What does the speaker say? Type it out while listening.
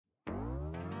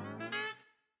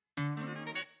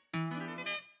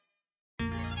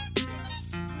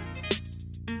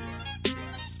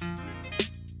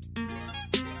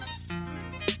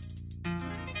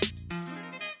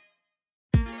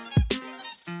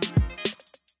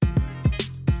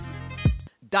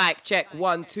Dyke check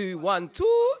 1 2 1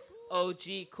 2. OG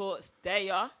Courts, there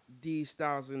you are. D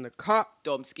Styles in the cup.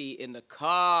 Domski in the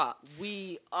carts.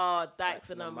 We are Dykes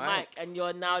and a Mic, and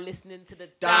you're now listening to the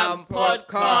Damn Damn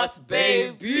podcast, Podcast,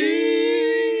 baby.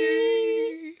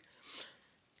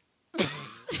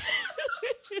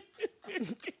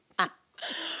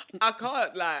 I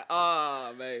can't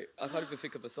mate. I can't even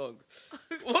think of a song.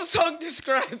 What song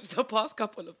describes the past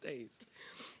couple of days?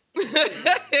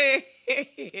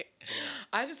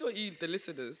 I just want you, the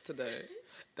listeners, to know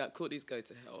that Courtney's going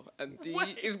to hell, and Dee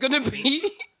is gonna be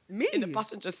Me? in the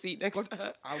passenger seat next to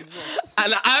her, I'm not.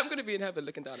 and I'm gonna be in heaven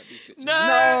looking down at these pictures.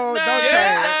 No, don't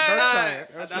try it.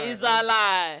 Don't try it. It's a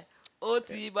lie.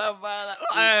 OT Baba.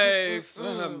 Hey,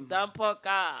 fam. Damn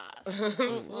Podcast.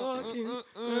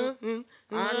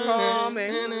 I'm coming.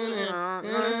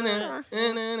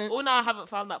 Oh, no, I haven't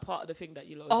found that part of the thing that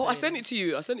you lot were Oh, I saying. sent it to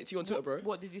you. I sent it to you on Twitter, bro.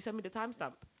 What, did you send me the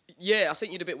timestamp? Yeah, I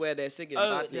sent you the bit where they're singing.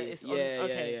 Oh, badly. it's on- Yeah,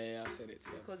 okay. yeah. I sent it to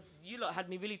you. Because you lot had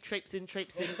me really traipsing.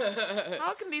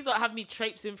 How can these lot have me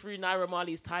traipsing through Naira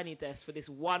Marley's Tiny Desk for this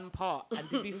one part? And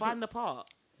did we find the part?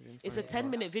 It's a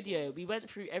 10-minute video. We went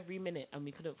through every minute and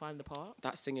we couldn't find the part.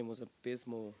 That singing was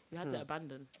abysmal. We had to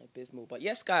abandon. Abysmal. But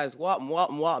yes, guys,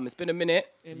 welcome. It's been a minute.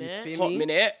 Innit? Hot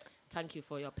minute. Thank you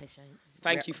for your patience.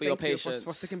 Thank you for your patience.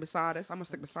 For sticking beside us. I'm going to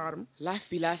stick beside him.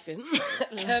 Life be laughing.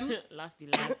 Life be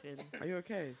laughing. Are you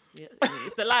okay? Yeah,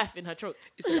 it's the life in her throat.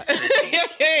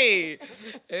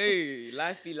 hey,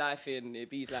 life be laughing. It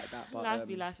bees like that. But, Life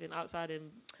be laughing. Outside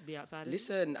and be outside.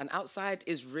 Listen, and outside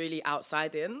is really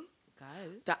outside in. Guys,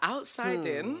 The outside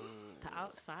in the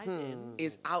outside in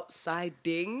is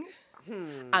outsiding.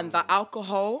 And the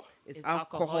alcohol, It's is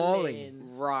alcoholic.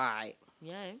 in. right.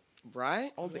 Yeah,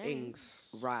 Right? All the Yeah. ings.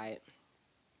 Right.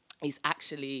 It's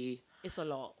actually, it's a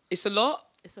lot. it's a lot.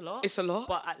 It's a lot. It's a lot.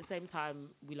 But at the same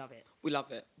time, we love it. We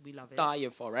love it. We love it.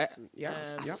 Dying for it. Yeah.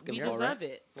 asking we for deserve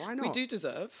it. Why not? We do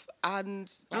deserve.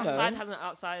 And, you Outside know.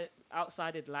 hasn't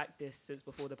outsided like this since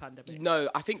before the pandemic. No,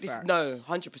 I think this, Facts. no,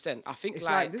 100%. I think It's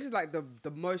like like, this is like the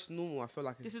most normal, I feel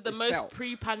like. This is the it's most felt.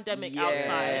 pre-pandemic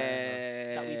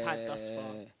outside that we've had thus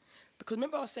far. Because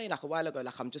remember I was saying like a while ago,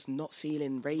 like I'm just not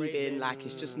feeling raving, like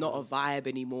it's just not a vibe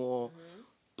anymore.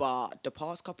 But the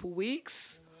past couple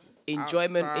weeks,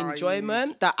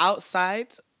 enjoyment, the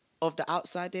outside of the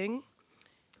outsiding,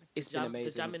 it's been amazing.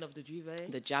 The jamming of the Juve.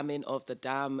 The jamming of the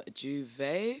damn Juve,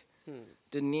 the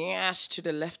Nyash to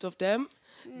the left of them,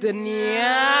 the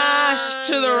Nyash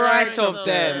to the right of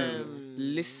them.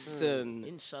 Listen,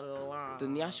 Inshallah. the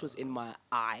Nyash was in my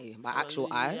eye, my actual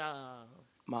eye.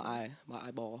 Hallelujah. My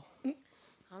eyeball.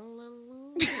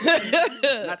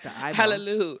 Hallelujah. Not the eyeball.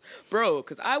 Hallelujah. Bro,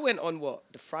 because I went on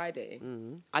the Friday.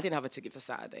 I didn't have a ticket for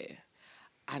Saturday.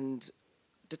 And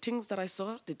the things that I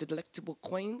saw, the delectable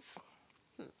coins,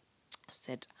 I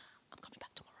said, I'm coming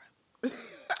back tomorrow.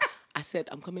 I said,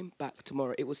 I'm coming back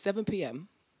tomorrow. It was 7 p.m.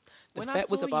 The When I fete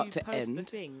was saw about you to post the end.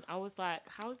 thing, I was like,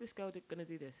 how is this girl going to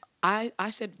do this? I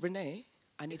said, Renee,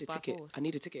 I need a by ticket. force. I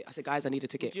need a ticket. I said, guys, I need a Would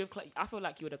ticket. you have I feel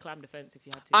like you would have climbed the fence if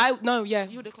you had to.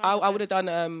 You would've climbed I the would have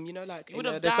done you know, like You in,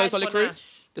 would've the So died Solid for Crew.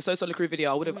 Nash. The So Solid Crew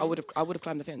video. I would have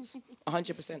climbed the fence.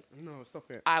 100%. No, stop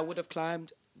it. I would have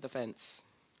climbed the fence.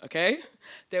 Okay?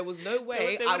 There was no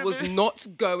way they I would've was been- not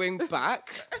going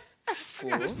back for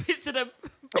Just picture them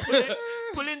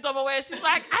pulling Dom away. She's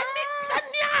like, I need the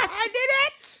Nyash. I did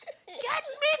it! Get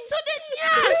me to the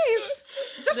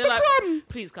Nyash. Just They're a like, crumb!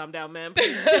 please calm down, man.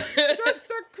 Please. Just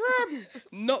a crumb!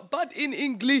 not bad in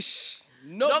English,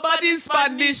 not bad bad in in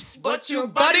Spanish, Spanish, but you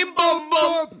bad in bum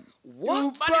bum.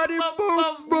 What? Buddy bum, boom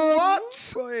bum. boom!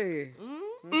 What? Boy.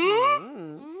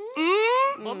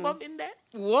 Bum bum in there.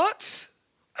 What?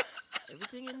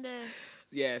 Everything in there.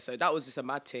 Yeah, so that was just a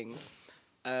mad thing.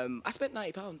 I spent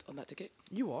 £90 on that ticket.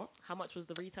 You what? How much was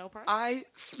the retail price? I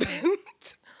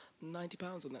spent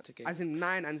 £90 on that ticket. As in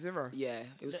 9 and 0. Yeah,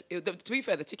 to be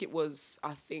fair, the ticket was,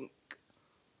 I think,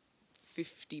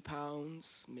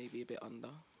 £50, maybe a bit under.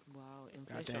 Wow, God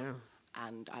inflation. damn.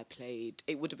 And I played,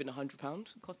 it would have been £100.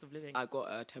 Cost of living. I got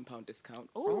a £10 discount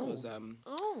Ooh. because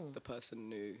Oh, the person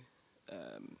knew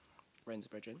Ren's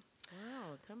brethren.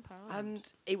 wow, £10.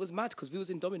 And it was mad because we was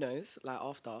in Domino's like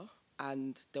after,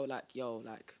 and they were like, "Yo,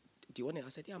 like, do you want it?" I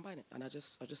said, "Yeah, I'm buying it," and I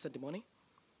just sent the money.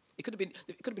 It could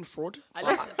have been fraud. At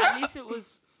but least it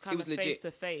was kind was of face legit.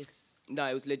 to face. no,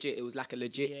 it was legit. It was like a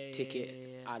legit Yeah, ticket,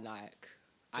 yeah. and like.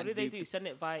 What and did they we- do? Send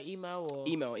it via email or?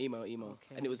 Email,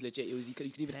 Okay. and it was legit. It was you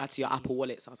could even add to your Techie. Apple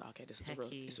Wallet. So I was like, okay, this is a real,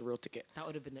 Techie. it's a real ticket. That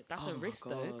would have been that's Oh a my risk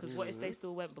though, God. because what if they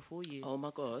still went before you Oh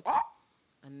my god.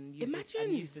 and used Imagine.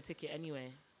 and used the ticket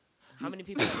anyway? How many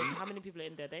people? How many people are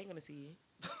in there? They ain't gonna see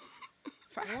you.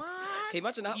 What? Can you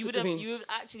imagine that You happened would to have. me? You have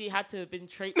actually had to have been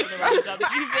traipsing around Jam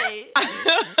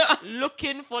Duvet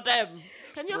looking for them.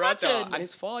 Can you Brother, imagine? and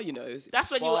it's far, you know. It's That's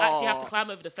when you actually have to far. climb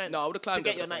over the fence. No, I would have climbed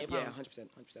to get over your the £90. fence. Yeah,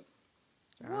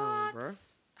 100%. What? bro.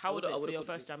 How was I it for would've your put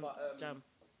first this, jam? but, Jam.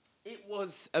 It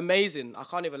was amazing. I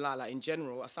can't even lie. Like in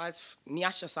general, aside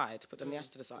Nyash aside, put the Nyash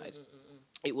to the side.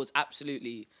 It was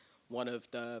absolutely one of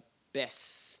the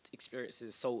best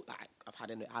experiences. So like I've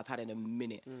had in a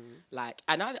minute. Like,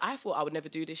 and I thought I would never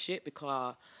do this shit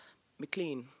because me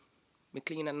clean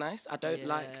and nice. I don't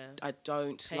like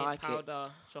Paint, like powder, it. I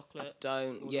chocolate.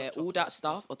 don't. All Yeah, that all chocolate that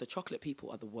stuff. Or the chocolate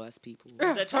people are the worst people.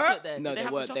 Was there chocolate there? No, Did they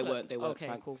have weren't. the They chocolate? weren't. They weren't. Okay,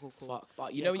 Thank cool. Fuck.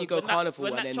 But you Yeah, know when you 'cause go carnival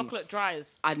when and that then chocolate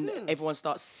dries, and everyone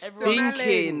starts Smelling.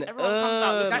 stinking. Everyone comes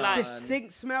out looking That like-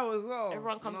 distinct smell as well.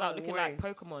 everyone comes No out looking way. like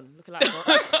Pokemon, looking like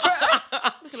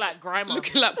looking like Grimer.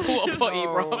 looking like porta potty,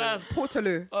 No. bro. Fam.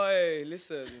 Portaloo. Oi,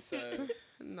 listen. So,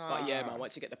 Nah. but yeah, man.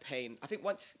 Once you get the paint, I think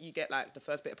once you get like the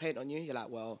first bit of paint on you, you're like,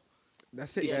 well,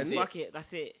 That's it. This Yeah. is it. Fuck it,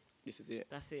 that's it, this is it.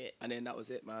 that's it. And then that was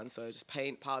it, man. So just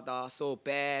paint, powder, saw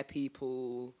bare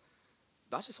people.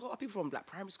 That's just what people from like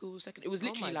primary school, second. It was Oh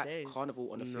literally my like days.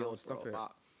 carnival on the No, field, stop bro. it.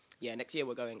 But yeah, next year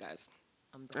we're going, guys.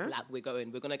 I'm down. Like we're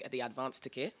going. We're gonna get the advanced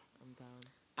ticket. I'm down.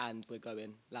 And we're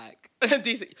going like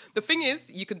decent. The thing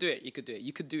is, you can do it. You could do it.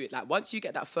 You could do it. Like once you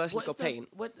get that first lick of paint,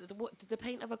 What did the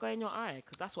paint ever go in your eye?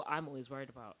 Because that's what I'm always worried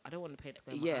about. I don't want the paint to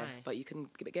go in my yeah. eye. But you can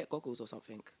get goggles or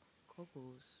something.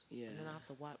 Goggles. Yeah. And then I have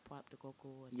to wipe the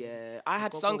goggle. And Yeah, I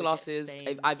had goggle sunglasses. gets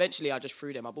stained. Eventually, I just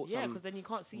threw them. I bought Yeah, some because then you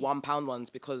can't see. £1 ones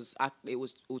because it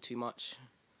was all too much.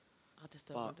 I just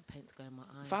don't but- want the paint to go in my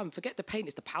eye. Fam, forget the paint.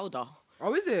 It's the powder.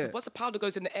 Oh, is it? Once the powder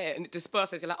goes in the air and it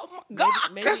disperses, you're like, oh my Maybe,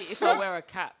 god. maybe if I wear a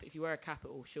cap, if you wear a cap,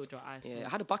 it will shield your eyes. Yeah, I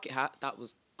had a bucket hat. That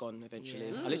was gone eventually.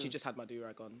 Yeah. I literally just had my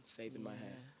do-rag on, saving my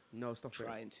hair, No, stop it.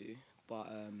 trying to. But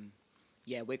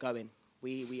yeah, we're going.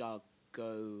 We are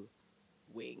going.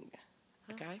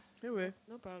 Okay. Anyway.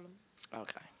 No problem.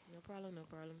 Okay. No problem. No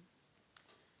problem.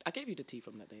 I gave you the tea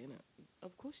from that day, innit?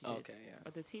 Of course you did. Okay, yeah.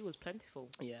 But the tea was plentiful.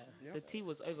 Yeah. The tea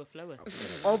was overflowing.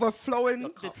 Overflowing.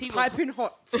 The tea was Piping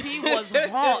hot. tea was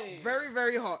hot. Very,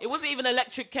 very hot. It wasn't even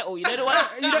electric kettle. You know the one.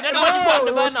 You know the no, one you put on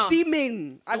the it was burner.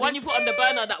 steaming. The one you put on the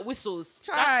burner that whistles.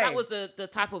 That Try. was the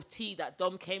type of tea that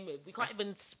Dom came with. We can't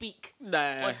even speak Nah.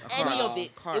 on any of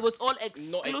it. can't. It was all Not a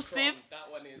exclusive. crumb.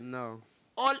 That one is. No.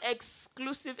 All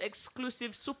exclusive,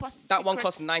 super That one secret-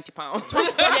 cost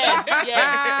 £90.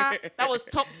 yeah. That was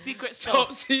top secret stuff.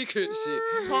 Top secret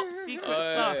shit. Top secret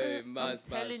stuff. Hey, I'm mad.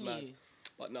 telling you.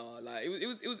 But no, like it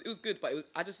was good. But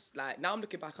I just like now I'm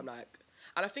looking back, I'm like,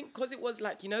 and I think because it was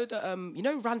like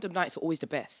random nights are always the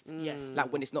best. Yes.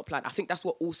 Like when it's not planned. I think that's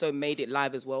what also made it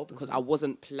live as well because I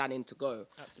wasn't planning to go.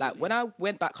 Like Absolutely. when I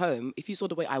went back home, if you saw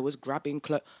the way I was grabbing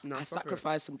clothes, No, I stop it.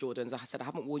 sacrificed some Jordans. I said I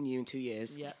haven't worn you in 2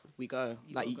 years. Yeah. We go.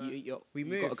 Like gotta go. We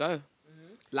you gotta move. go.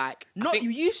 Like I No, think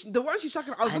you the ones you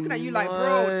sucking. I was I looking at you like,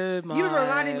 know, bro. You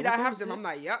reminded me man. that I What have was them. it? I'm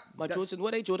like, yep. my that- Jordan, what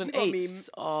are they? Jordan you got me- 8s.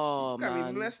 Oh got me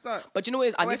man. messed up. But you know what? It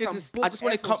is? I wear needed some this. I book just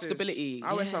wanted Air Forces. comfortability.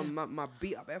 I wear Yeah. some my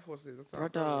beat up Air Forces. That's how I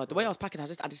Brother, go, the way I was packing, I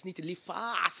just need to leave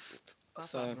fast.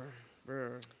 So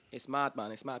bro. it's mad,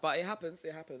 man. It's mad, but it happens.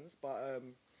 It happens. But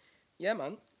yeah,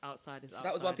 man. Outside is So outside.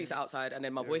 that was one piece outside, and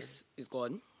then my voice is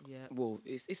gone. Yeah. Well,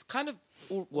 it's kind of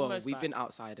well, Almost we've back. been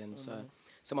outside, and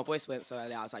so my voice went. So I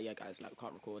was like, yeah, guys, like we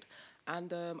can't record,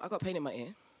 and I got pain in my ear.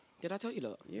 Did I tell you,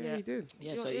 lot? Yeah, Yeah. you did.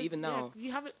 Yeah. Your So ears- even now,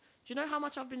 you haven't. Do you know how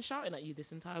much I've been shouting at you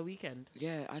this entire weekend?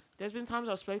 yeah, There's been times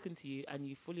I've spoken to you and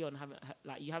you fully on haven't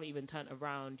like you haven't even turned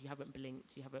around, you haven't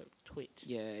blinked, you haven't twitched,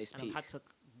 yeah, it's and peak, I've had to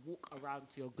walk around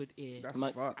to your good ear That's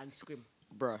My- fucked. and scream.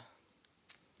 bruh.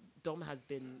 Dom has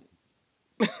been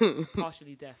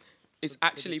partially deaf. It's for this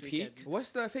actually weekend. peak.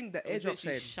 What's the thing? The I was airdrop literally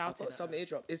said. I've shouting got at some her.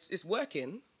 eardrop. It's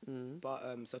working, but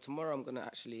so tomorrow I'm gonna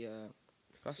actually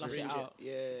Flush Flush it syringe out.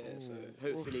 Yeah, so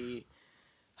Ooh.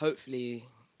 hopefully,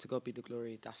 to God be the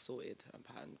glory, that's sorted and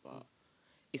patterned. But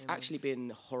it's actually been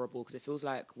horrible because it feels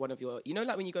like one of your,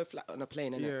 like when you go flat on a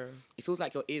plane, and Yeah. it feels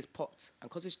like your ears popped, and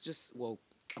because it's just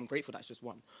I'm grateful that's just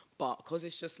one, but because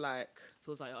it's just like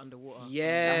Feels like you're underwater.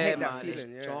 yeah, hate that man,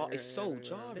 feeling, it's, yeah, it's yeah, so yeah, yeah.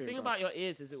 jarring. The thing bruv. about your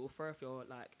ears is it will throw off your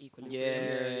like equilibrium.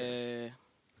 yeah.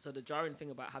 So the jarring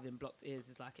thing about having blocked ears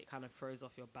is like it kind of throws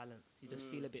off your balance. You just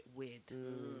feel a bit weird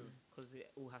because it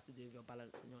all has to do with your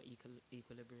balance and your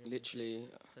equilibrium. Literally,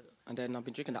 So- and then I've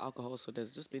been drinking the alcohol, so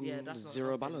there's just been yeah, that's not zero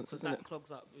helping, balance, 'cause isn't that it?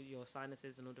 clogs up your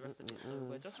sinuses and all the rest of it. So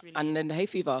we're just really And then the hay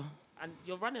fever. and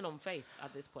you're running on faith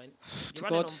at this point. To You're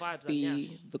running God on vibes be and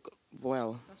Yash. the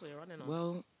well. That's what you're running on.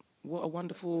 Well, what a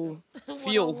wonderful What a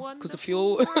fuel. Because the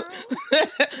wonderful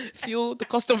fuel, the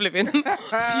cost of living,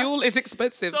 fuel is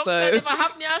expensive. Doctor, So if I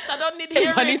have nyash, I don't need hearing.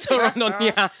 if I need to run on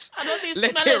Yash, I don't need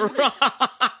let smelling. it run.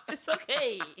 It's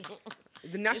okay.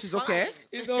 The Nash It's is okay. fine.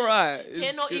 It's all right.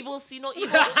 Hear no good. evil, see no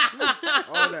evil.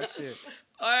 All that shit.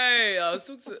 Hey, I was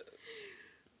talking to.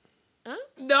 Huh?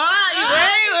 No,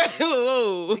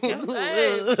 whoa.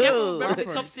 Hey, be careful, remember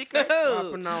the top secret. What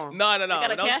happened now? No. I gotta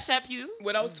When I was- cash app you.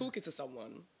 when I was talking to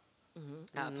someone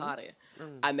at a party,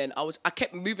 and then I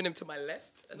kept moving him to my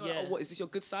left, and I was like, Yeah. oh, what is this your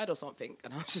good side or something?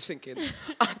 And I was just thinking,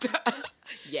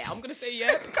 yeah, I'm gonna say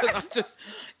yeah because I just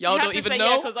y'all don't even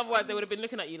know. because otherwise they would have been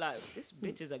looking at you like, this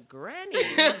bitch is a granny.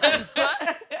 I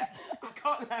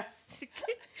can't lie. She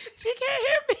can't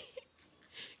hear me.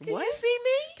 Can What? you see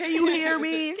me? Can you hear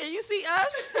me? Can you see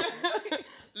us?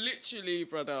 Literally,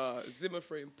 brother, Zimmer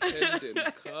frame pending,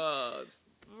 cause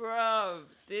Bro,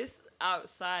 this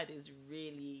outside is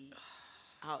really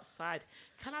outside.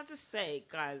 Can I just say,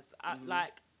 guys,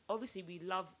 like, obviously we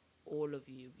love all of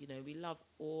you. You know, we love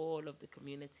all of the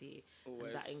community. And that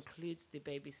Always. includes the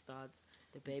baby studs,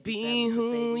 the baby be femmes, the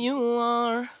who baby- you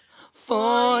are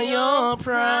for your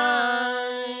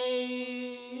pride.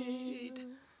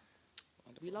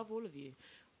 We love all of you.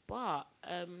 But,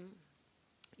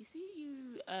 you see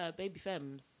you baby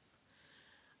femmes,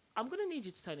 I'm going to need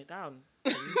you to tone it down.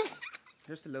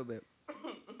 Just a little bit.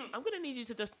 I'm going to need you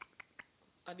to just...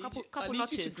 I need, Couple- you, I couple need you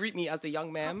to notches. greet me as the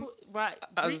young ma'am. Right,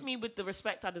 As- greet me with the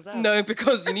respect I deserve. No,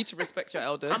 because you need to respect your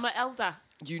elders. I'm an elder.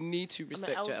 You need to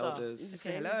respect your elder. elders.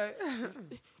 Say Okay. hello.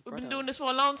 We've been Brother. doing this for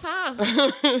a long time.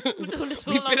 We've been doing this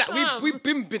for a We've long been, time.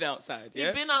 we've been outside, yeah?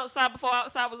 We've been outside before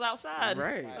outside was outside.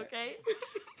 Right. Okay.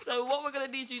 So what we're gonna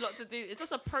need you lot to do is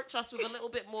just approach us with a little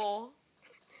bit more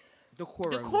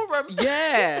Decorum. decorum.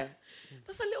 Yeah.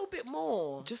 Just a little bit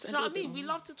more. Just a Do you know what I little mean? bit We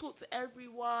love to talk to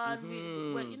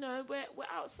everyone. We're, you know, we're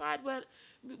outside.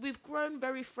 We've grown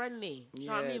very friendly. Do you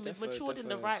know what I Yeah, mean? We've defo, matured in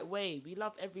the defo. right way. We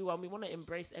love everyone. We want to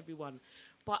embrace everyone.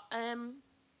 But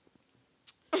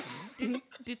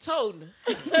the tone.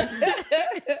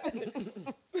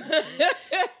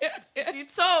 The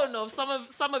tone of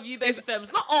some of you baby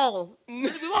femmes, not all. We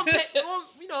won't,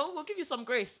 you know, we'll give you some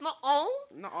grace. Not all,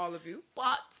 Not all of you.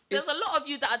 but there's a It's- lot of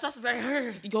you that are just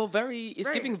very. You're very, it's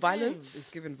Very giving violence.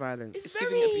 It's giving violence. It's It's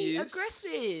very giving abuse.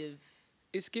 aggressive.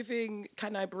 It's giving,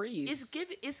 can I breathe?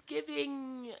 It's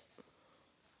giving.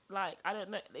 Like, I don't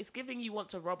know. It's giving you want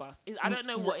to rob us. I don't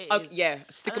know what it is. Yeah,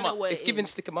 stick I them don't know up. what It's it giving is.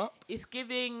 stick them up. It's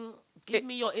giving. Give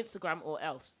me your Instagram or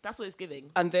else. That's what it's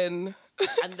giving. And then,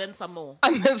 And then some more.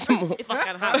 and then some more. If I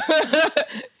can have.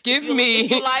 Give If you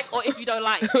me, like or if you don't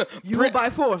like. You go by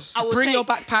force. I will bring your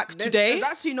take- backpack today.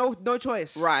 There's actually no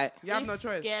choice. Right. You have It's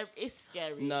no choice. It's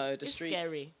scary. No, the it's streets.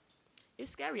 scary.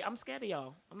 It's scary. I'm scared of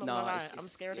y'all. I'm not No, gonna lie. it's- I'm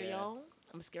it's- scared of yeah. y'all.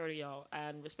 I'm scared of y'all.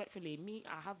 And respectfully, me,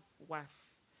 I have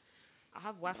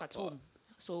wife at home.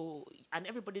 So, and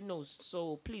everybody knows.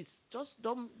 So please, just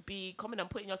don't be coming and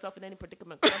putting yourself in any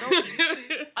predicament. 'Cause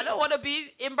I don't want to be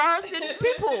embarrassing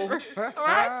people. All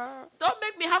right? Don't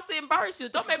make me have to embarrass you.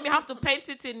 Don't make me have to paint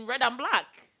it in red and black.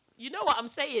 You know what I'm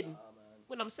saying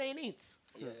when I'm saying it.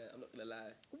 Yeah, I'm not gonna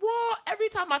lie. What? Every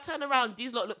time I turn around,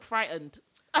 these lot look frightened.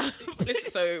 Listen,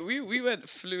 so we went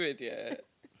fluid, yeah.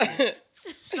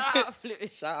 Shout out,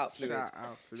 Fluid. Shout out fluid. Shout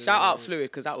out Fluid. Shout out fluid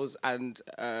because that was and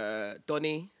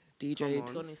Donny DJ'd.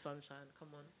 on. Donny Sunshine, come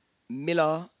on.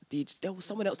 Miller DJ. There was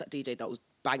someone else that DJ'd that was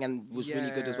bang and was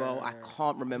really good as well. I Yeah.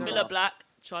 can't remember. Miller Black,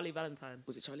 Charlie Valentine.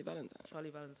 Was it Charlie Valentine? Charlie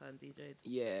Valentine DJ'd.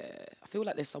 Yeah, I feel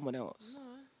like there's someone else. No.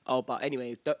 Oh, but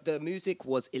anyway, the music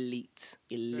was elite.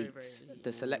 very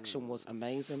The selection was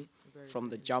amazing Very, from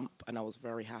the very jump, and I was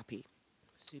very happy.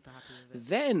 super happy with it.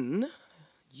 Then,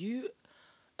 you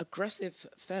aggressive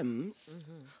femmes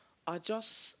Mm-hmm. I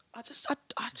just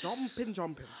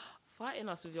Jumping. Fighting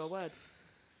us with your words.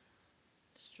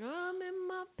 Strumming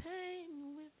my pain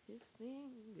with his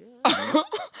fingers.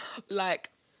 like,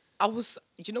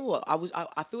 you know what?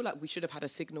 I feel like we should have had a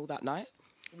signal that night.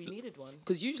 We needed one.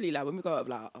 Because usually, like, when we go out with,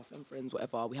 like, our friends,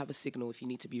 whatever, we have a signal if you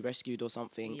need to be rescued or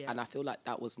something. Yeah. And I feel like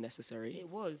that was necessary. It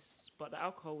was, but the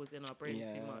alcohol was in our brain too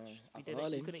Yeah, much. We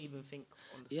alcoholic. couldn't even think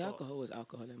on the Yeah, spot. alcohol was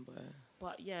alcohol, but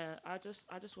But yeah, I just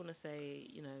want to say,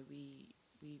 you know, we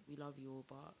love you all,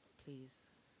 but please,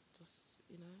 just,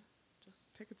 you know, just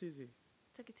Take it easy.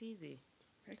 take it easy.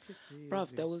 Take it easy. bruv,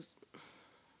 there was.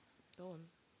 Go on,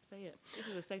 say it. This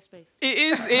is a safe space. It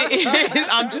is.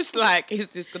 I'm just like, is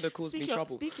this gonna cause me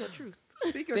trouble? Speak your truth.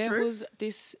 Speak your There truth. was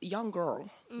this young girl,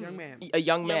 Young man. a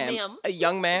young man, ma'am. a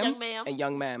young man, Young ma'am. a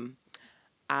young man,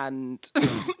 and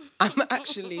I'm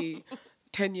actually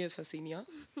 10 years her senior.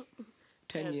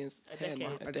 10 Yeah, years, a 10, decade. a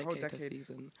A whole decade her decade.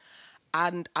 season.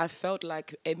 And I felt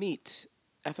like Emit.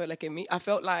 I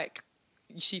felt like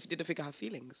she didn't think I had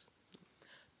feelings.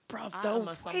 Bruv, I don't am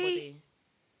a wait. somebody.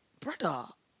 Brother,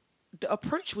 the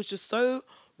approach was just so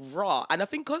raw. And I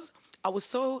think because I was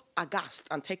so aghast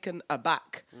and taken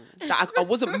aback that I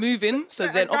wasn't moving. So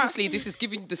then obviously this is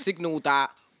giving the signal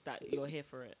that, That you're here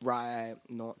for it. right,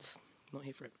 not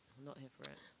here for it. I'm not here for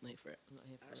it. Not here for it. I'm not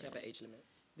here I for actually it. have an age limit.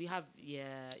 We have,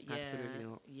 yeah. Absolutely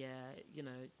not. Yeah, you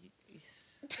know,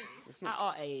 at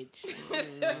our age,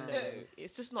 you know,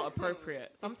 it's just not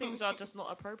appropriate. Some things are just not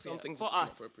appropriate Some things for are just not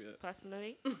us, appropriate.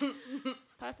 personally.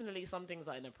 Personally, some things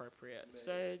are inappropriate.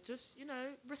 So just, you know,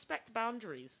 respect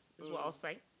boundaries is what I'll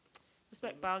say.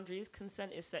 Respect boundaries.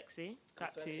 Consent is sexy.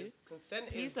 That too. Consent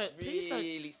Please is don't,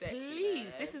 really sexy. please,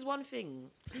 man. this is one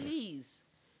thing. Please,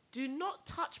 do not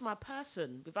touch my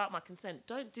person without my consent.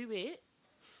 Don't do it.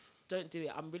 Don't do it.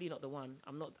 I'm really not the one.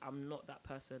 I'm not that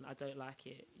person. I don't like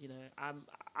it. You know,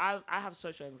 I have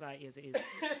social anxiety as it is.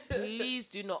 Please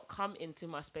do not come into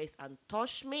my space and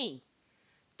touch me.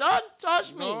 Don't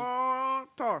touch me. No,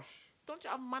 Tosh. Don't you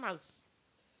have manners?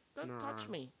 Don't Nah. touch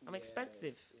me. I'm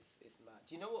expensive. It's mad.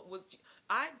 Do you know what was?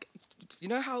 You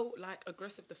know how like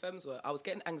aggressive the femmes were? I was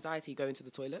getting anxiety going to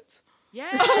the toilet. Yeah.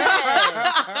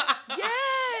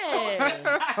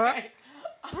 Yeah. Bro.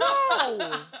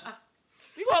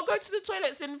 We gotta go to the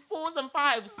toilets in 4s and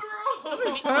 5s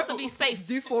just to be safe.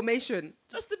 Do formation.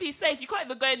 Just to be safe. You can't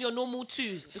even go in your normal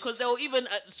 2 because they'll even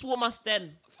swarm us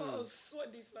then. Oh,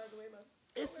 sweat these flies away, man.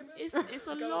 It's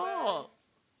a lot.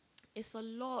 It's a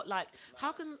lot. Like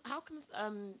how can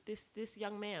this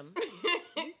young man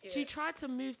she tried to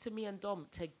move to me and Dom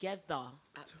together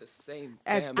At the same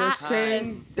At damn the at time.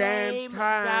 same the damn same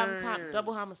time.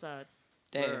 double homicide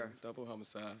Damn, Bruh. double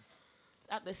homicide.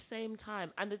 at the same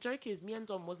time. And the joke is, me and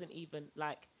Dom wasn't even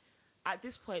like. At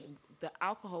this point, the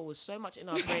alcohol was so much in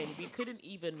our brain, we couldn't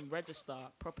even register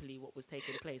properly what was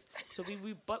taking place. So we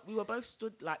were both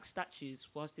stood like statues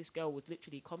whilst this girl was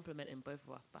literally complimenting both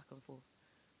of us back and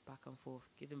forth,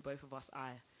 giving both of us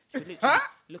eye. She would literally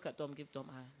look at Dom, give Dom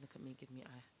eye. Look at me, give me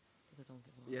eye. Look at Dom,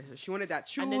 give me eye. Yeah, she wanted that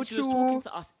choo And then she was choo. talking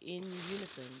to us in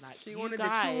unison, like She you wanted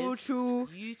guys, the choo choo.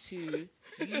 you two,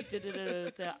 you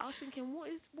da. I was thinking, what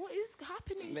is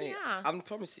happening Mate, here? I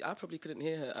promise you, I probably couldn't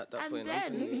hear her at that And point. then-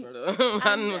 I'm telling you, brother.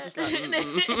 Man was just like,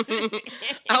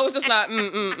 I was just like,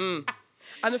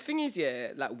 And the thing is,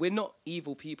 yeah, like we're not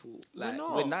evil people. Like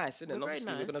not. we're nice, innit? We're And very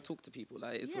obviously we're nice. gonna talk to people.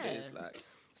 Like it's what it is. Yeah. Like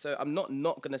so, I'm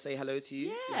not gonna say hello to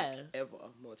you. Yeah. Like, ever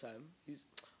more time. Who's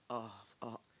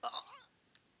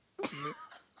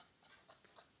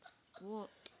What?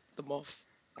 the moth?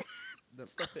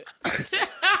 Stop it.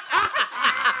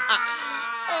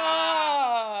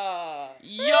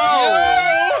 Yo!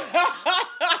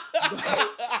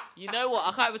 You know what?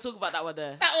 I can't even talk about that one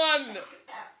there. That one.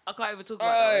 I can't even talk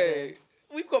about that one there. Hey,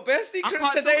 we've got bare I secrets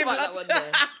can't today, talk about that blood. one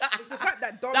there. It's the fact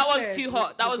that Dom That one's said too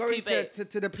hot. That we're one's going too bait.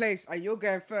 to the place and you're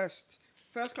going first.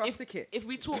 First class ticket. If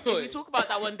we talk about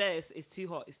that one there, it's too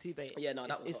hot. It's too bait. Yeah, no,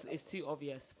 that it's, was hot. it's too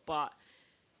obvious. But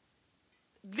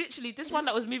literally, this one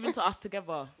that was moving to us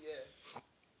together. Yeah.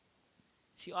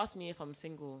 She asked me if I'm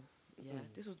single. Yeah,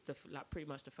 this was like pretty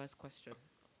much the first question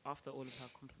after all of her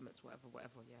compliments, whatever.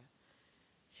 Yeah,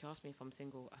 she asked me if I'm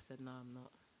single. I said no, I'm not.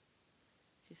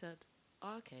 She said,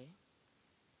 "Oh, okay,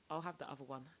 I'll have the other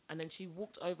one." And then she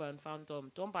walked over and found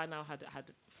Dom. Dom by now had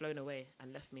flown away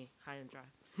and left me high and dry.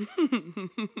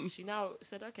 She now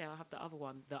said, "Okay, I'll have the other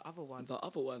one." The other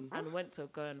one. And went to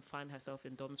go and find herself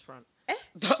in Dom's front.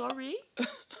 The- Sorry,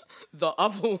 The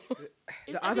other one.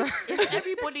 is other-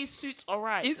 everybody's suits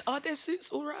alright? Are their suits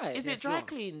all right? Is it dry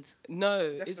cleaned? No.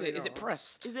 Is Definitely it? Is it not.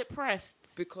 pressed? Is it pressed?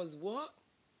 Because what?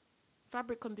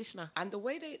 Fabric conditioner. And the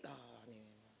way they.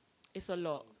 It's a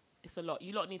lot. It's a lot.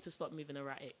 You lot need to stop moving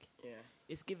erratic. Yeah.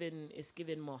 It's giving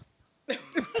moth.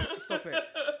 Stop it.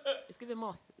 It's giving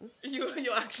moth.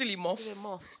 You're actually It's moths. giving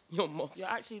moths. You're moths. You're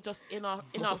actually just in our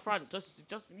front. Just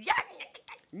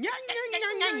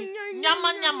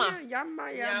Nyama Nyama.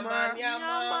 Yama Yama,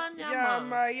 yama.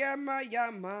 Yama yama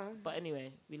yama. But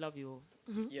anyway, we love you all.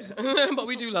 Yeah. But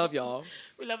we do love y'all.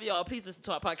 We love you all. Please listen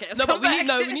to our podcast. No, but Come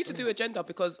back. we need to do agenda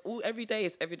because every day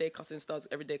is everyday cussing studs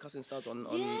on TikTok's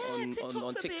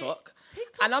a bit- TikTok.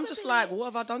 TikTok's And I'm a just bit- like, what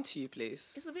have I done to you,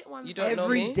 please? It's a bit one. You don't know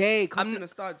me? Every day, I'm- cussing the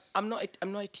studs. I'm not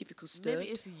a typical stud. Maybe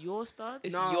it's your stud.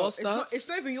 It's No, your it's not, studs. it's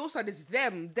not even your side, it's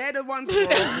them. They're the ones. Bro.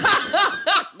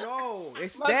 No,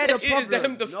 it's Man they're the said it is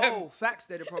problem. them, the No, facts,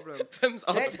 they're the problem. Femmes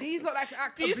are- These lot like to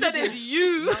act. You said it's oblivious.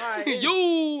 you. Nah, it is.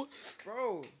 You.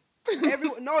 Bro.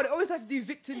 Everyone, no, they always have to do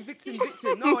victim.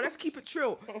 No, let's keep it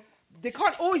trill. They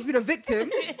can't always be the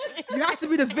victim. You have to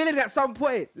be the villain at some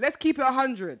point. Let's keep it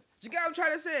 100. you get what I'm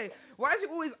trying to say? Why is it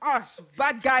always us?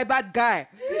 Bad guy, bad guy.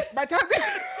 By the time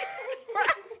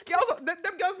girls,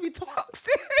 them girls be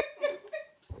toxic.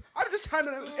 I'm just trying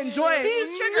to enjoy it.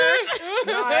 These triggered.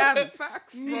 No, I am.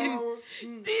 Facts, bro.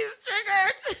 These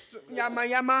triggered. Yama,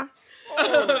 yama.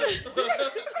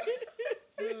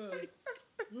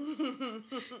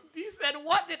 He said,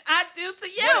 "What did I do to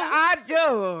you?" What did I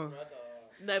do?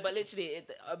 No, but literally,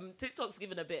 TikTok's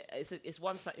given a bit. It's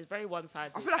one side. It's very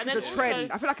one-sided. I feel like And it's a then trend.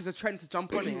 also- I feel like it's a trend to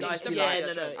jump on it. No, and it's just be definitely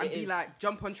like, a trend. and it be is. like,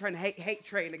 jump on trend, hate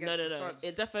train against the No. studs.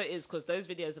 It definitely is because those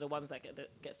videos are the ones that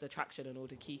gets the traction and all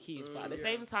the keys. But at the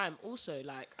same time, also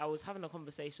like I was having a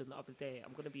conversation the other day.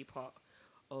 I'm gonna be part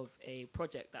of a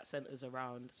project that centers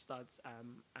around studs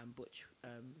and butch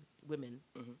women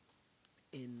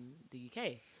in the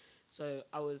UK. So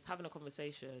I was having a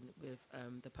conversation with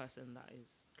the person that is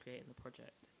creating the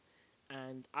project,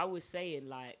 and I was saying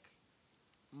like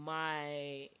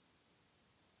my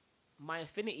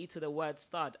affinity to the word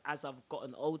stud as I've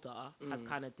gotten older has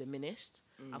kind of diminished.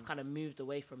 I've kind of moved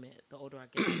away from it. The older I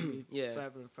get, I move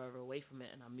further and further away from it,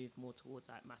 and I move more towards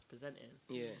like mass presenting.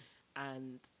 Yeah.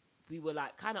 And we were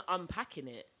like kind of unpacking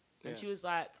it, and she was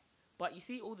like, "But you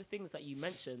see, all the things that you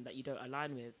mentioned that you don't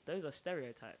align with, those are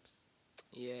stereotypes.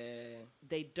 Yeah.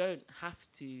 They don't have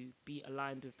to be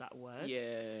aligned with that word.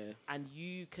 Yeah. And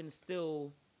you can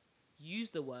still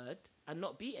use the word and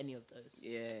not be any of those.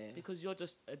 Yeah. Because you're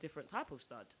just a different type of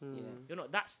stud. Yeah. You're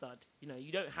not that stud. You know,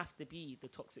 you don't have to be the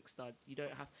toxic stud. You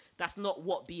don't have. That's not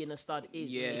what being a stud is.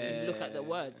 If you look at the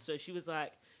word. So she was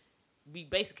like, we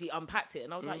basically unpacked it,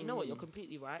 and I was like, you know what, you're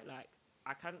completely right. Like,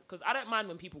 I can, because I don't mind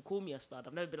when people call me a stud.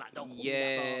 I've never been like, don't call me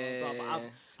that, blah, blah, blah.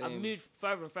 But I've moved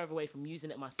further and further away from using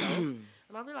it myself. And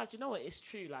I realized, you know what, it's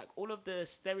true. Like, all of the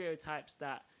stereotypes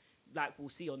that, like, we'll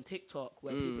see on TikTok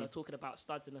where people are talking about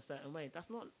studs in a certain way, that's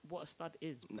not what a stud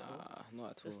is. Bro. Nah,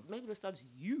 not at all. Maybe the studs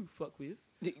you fuck with,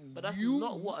 but that's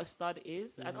not what a stud is.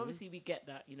 And obviously we get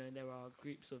that, you know, there are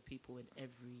groups of people in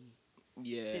every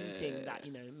thing that,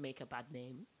 you know, make a bad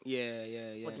name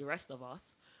for the rest of us.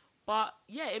 But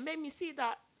yeah, it made me see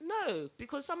that no,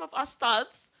 because some of us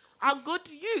studs are good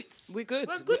youths. We're good.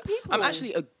 We're good people. I'm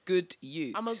actually a good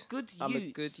youth. I'm a good youth. I'm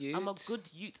a good youth. I'm a good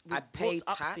youth. I pay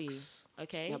tax.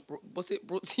 Okay. Yeah, what's it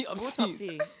brought to you? Brought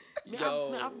upsy.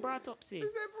 I've brought upsy.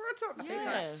 Is that brought up? I pay Yeah.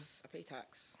 tax. I pay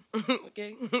tax.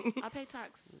 Okay. I pay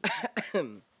tax.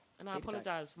 And I Pay apologize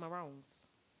tax. for my wrongs.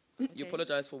 You Okay?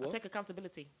 apologize for I what? take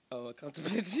accountability. Oh,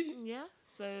 accountability. Yeah.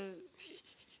 So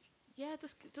yeah,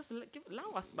 just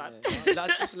allow us, man. Yeah,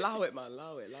 just allow it, man.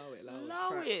 Allow it.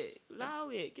 Allow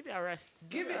it. Give it a rest.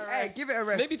 Give it a a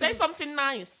rest. Maybe Say something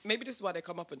nice. Maybe this is why they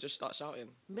come up and just start shouting.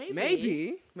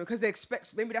 Maybe because they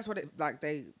expect. Maybe that's what it like.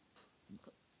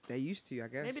 They're used to. I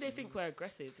guess. Maybe they think we're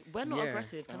aggressive. We're not Yeah.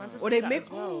 aggressive. Can I just Or say they that maybe.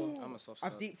 as well? I'm a soft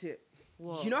I've stud. deeped it.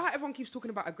 What? You know how everyone keeps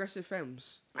talking about aggressive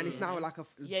femmes, and it's now like a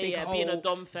big whole, being a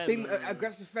dom femme. being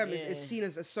aggressive femme is Yeah. seen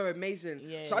as so amazing.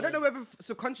 Yeah, so I don't know whether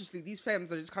subconsciously these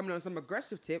femmes are just coming on some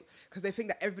aggressive tip because they think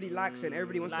that everybody likes it and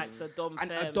everybody wants Likes to a dom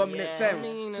and femme, a dominant yeah. femme. I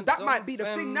mean, so a that dom might be the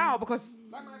femme. thing now because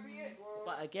that might be it. Bro.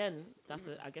 But again,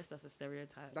 I guess that's a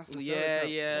stereotype. That's the Yeah, stereotype.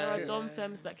 There are yeah. dom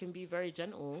femmes that can be very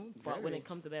gentle, but when it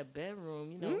comes to their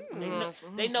bedroom, you know,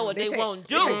 Mm. they know what they say, won't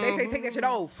They do. say take that shit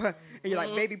off, and you're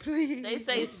like, baby, please. They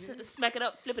say smack it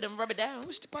up, flip it, and rub it down.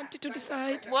 Push the panty to the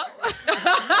side. What?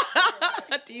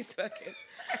 He's twerking.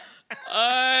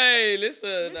 Hey,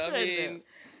 listen. I Listen.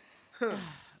 mean,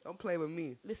 Don't play with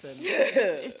me. Listen,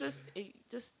 it's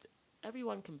just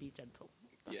everyone can be gentle.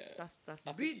 That's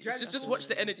Be gentle. just watch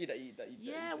the energy that you.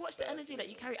 Yeah, watch the energy that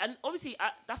you carry, and obviously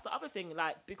that's the other thing.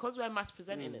 Like, because we're mass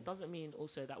presenting, it doesn't mean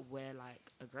also that we're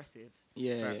like aggressive.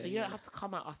 Yeah. So you don't have to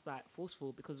come at us like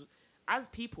forceful, because as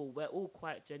people, we're all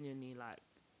quite genuinely like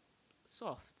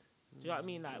soft. Do you know what I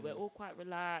mean? Like, we're all quite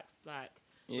relaxed. Like,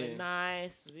 we're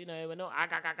nice. You know, we're not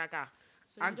aga.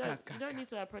 So you don't need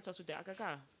to approach us with the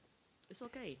aga. It's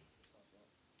okay.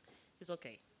 It's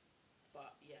okay.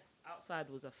 But yes, outside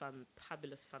was a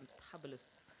fantabulous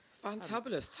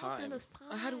Fantabulous time. Fantabulous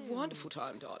I had a time. wonderful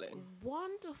time, darling.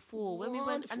 Wonderful. When we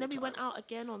went, and then we went out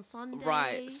again on Sunday.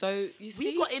 Right. So you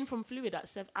see, we got in from Fluid at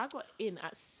 7. I got in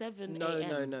at 7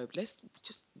 a.m. No. Let's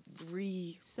just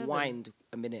rewind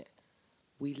a minute.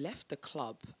 We left the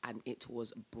club and it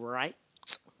was bright.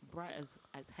 Bright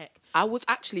as heck. I was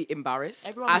actually embarrassed.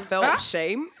 Everyone I was- felt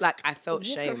shame. Like I felt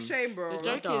Walk shame. of shame, bro. The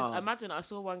joke Brother. is, imagine I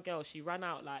saw one girl, she ran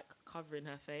out like covering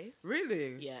her face.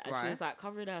 Really? Yeah, and Right. she was like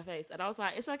covering her face, and I was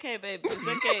like, "It's okay, babe, it's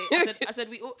okay." I said,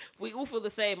 we all feel the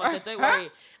same. I said, "Don't worry."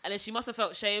 And then she must have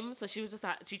felt shame, so she was just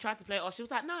like, she tried to play it off. She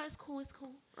was like, "No, it's cool, it's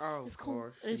cool, Oh, it's of cool."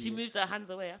 course. And then she moved her hands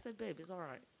away. I said, "Babe, it's all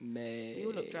right. May. You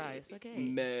all look dry. It's okay."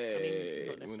 May.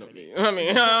 I mean, not necessarily. I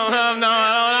mean,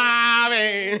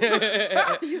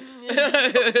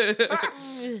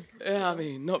 I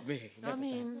mean, not me. I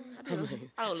mean, I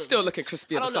don't look, Still looking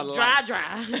crispy I in the don't look sunlight.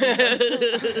 dry.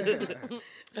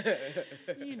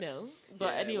 You know.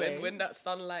 But anyway, when that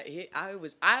sunlight hit, I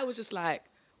was just like,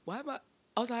 why am I?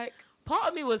 I was like, part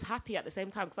of me was happy at the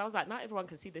same time because I was like, not everyone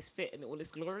can see this fit in all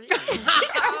this glory.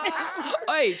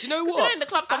 hey, do you know You know, what? in the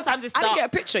club sometimes it's I didn't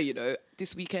dark. get a picture, you know,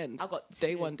 this weekend. I got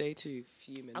day two. 1, day 2,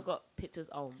 fuming. I got pictures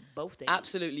on both days.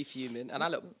 Absolutely fuming, and I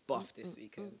look buff this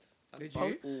weekend. I Did buff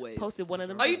you? Always. Posted one of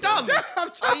them. Are you dumb?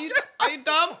 Are you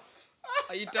dumb?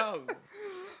 Are you dumb?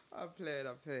 I played.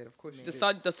 Of course you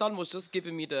The did. sun was just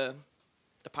giving me the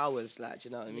powers, like, do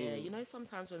you know what I mean? Yeah, you know,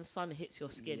 sometimes when sun hits your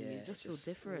skin, you Yeah, just feel just-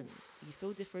 different. You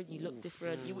feel different. You look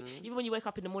different. You even when you wake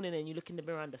up in the morning and you look in the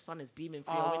mirror and the sun is beaming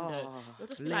through your window, you'll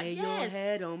just be like,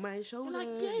 yes. on my You're shoulder. like,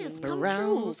 yes, come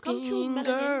Brown true, come true, skin melanin.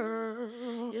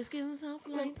 girl. Your skin's soft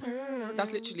like pearl.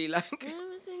 That's literally like.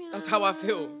 Everything That's how I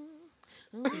feel.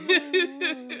 Mm.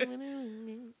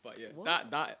 But yeah,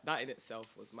 What? that in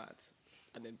itself was mad,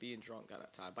 and then being drunk at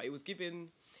that time. But it was giving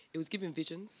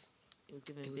visions. It was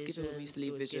giving It was visions. giving Weasley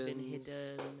it was giving visions.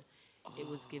 hidden. It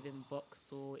was giving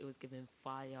Vauxhall. It was giving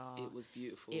fire. It was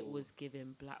beautiful. It was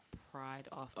giving Black Pride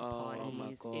after Oh parties.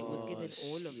 my god. It was giving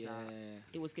all of yeah. that.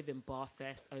 It was giving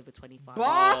Barfest over 25.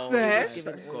 Bar Oh, Fest?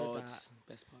 Giving all of God, that.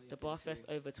 best party. The I've been Barfest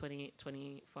to. over 20,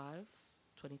 25,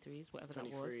 23s, whatever that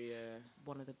was. 23, yeah.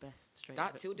 One of the best straight That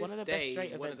events. till One this of the best day,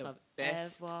 straight one of events the I've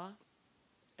best ever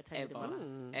attended in my Ever,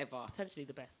 life. ever. Potentially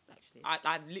the best, actually.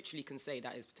 I literally can say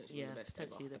that is potentially Yeah, the best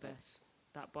potentially ever. the best.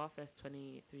 That Barfest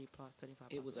 23 plus 25.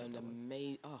 It plus, was an whatever that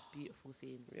amazing. Oh, beautiful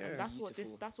scene. Yeah. And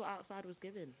Beautiful. that's what outside was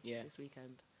given Yeah. this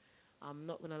weekend. I'm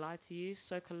not gonna lie to you,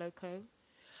 Soca Loco.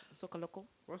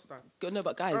 What's that? no,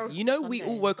 but guys, Bro, you know we all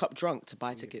Sunday. woke up drunk to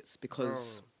buy tickets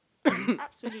because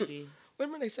Absolutely.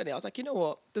 when they said it, I was like, you know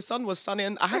what? The sun was sunny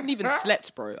and I hadn't even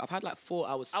slept, bro. I've had like 4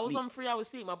 hours sleep. I was on 3 hours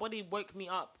sleep. My body woke me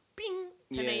up. Bing,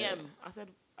 10 Yeah. a.m. I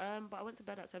said, but I went to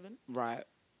bed at 7. Right.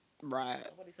 My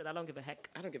body said, I don't give a heck.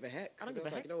 I don't give a heck. I don't And give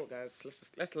was a like, heck. you know what, guys?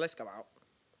 Let's go out.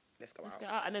 Let's go Let's out. get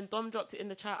out. And then Dom dropped it in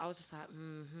the chat. I was just like,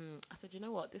 I said, you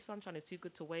know what? This sunshine is too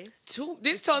good to waste. This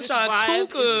This sunshine vibe too is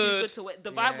good. to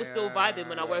the vibe was still vibing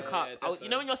when I woke up. Yeah, You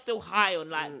know when you're still high on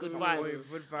like good vibes.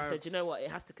 Good I said, vibes. you know what? It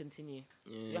has to continue.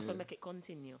 You have to make it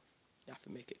continue. You have to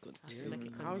make it good. I have to make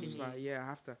it I was just continue. like, yeah, I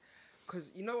have to. Because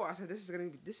you know what? I said,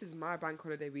 this is my bank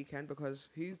holiday weekend because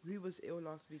who was ill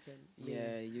last weekend? Me.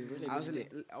 Yeah, you really I was, missed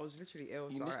it. I was literally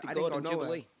ill. You so missed the I didn't golden go nowhere.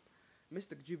 jubilee. Missed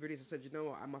the Jubilees. I said, you know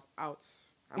what? I must out.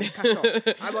 I must catch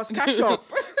up. I must catch up.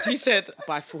 He said,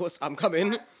 by force, I'm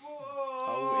coming.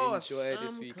 Oh, Force. enjoy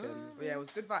this I'm weekend. But yeah, it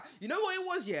was good vibe. You know what it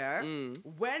was, yeah?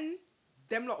 When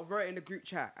them lot wrote in the group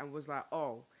chat and was like,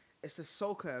 oh, it's a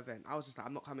Soca event. I was just like,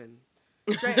 I'm not coming.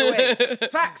 Straight away.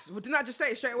 Facts. Well, didn't I just say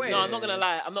it straight away? No, I'm not gonna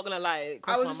lie. It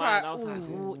crossed was my just mind. like, I was like,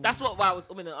 ooh. ooh. That's why I was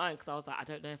umming and ahhing because I was like, I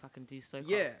don't know if I can do so.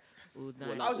 Yeah. Ooh,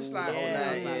 no. I was just like,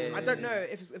 Yeah. I don't know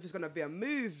if it's gonna be a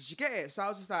move. Did you get it? So I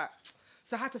was just like,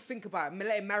 so I had to think about it,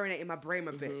 let it marinate in my brain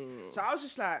a bit. So I was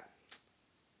just like,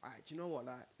 alright, do you know what?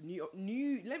 Like, let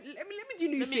me do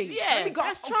new things. yeah, let me go,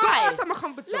 let's go try. outside my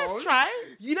comfort zone. Let's try.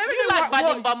 You never You know like what,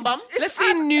 badding bum bum. it's- Let's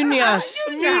see Nunez.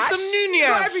 Some Not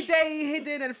Nunez. every day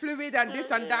hidden and fluid and this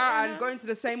and that and going to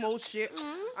the same old shit.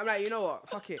 I'm like, you know what?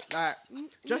 Fuck it. Like,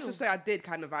 just to say I did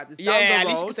kind of vibes. It's Yeah, down at the least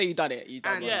you road. can say you done it. You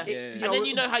done And it. Yeah. it- Yeah. you And then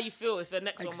you know how you feel if the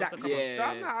next Exactly. one was to come Yeah. So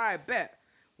I'm like, I bet.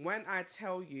 When I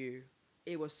tell you,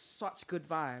 it was such good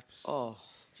vibes. Oh,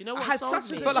 Do you know I what had sold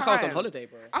such a me? I good felt like I was on time. holiday,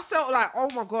 bro. I felt like, oh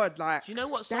my god, like. Do you know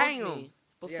what sold Damn. me?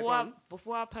 Yeah, go on.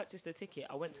 Before I purchased the ticket,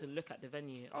 I went to look at the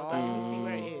venue. I was like, let me see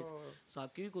where it is. Oh. So I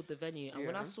googled the venue, and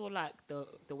when I Yeah. saw like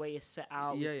the way it's set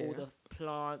out Yeah, with all yeah. the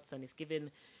plants and it's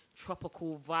giving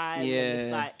tropical vibes, and it's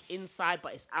Yeah. like inside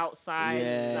but it's outside. Like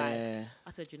Yeah.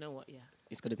 I said, you know what? Yeah,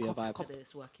 It's gonna be a vibe. copy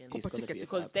it's working. It's gonna be a tickets.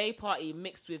 Because vibe. day party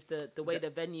mixed with the way the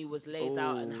venue was laid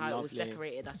out and Oh, how it was lovely.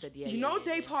 decorated. I said, yeah. You yeah, know, yeah,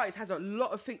 day yeah. parties has a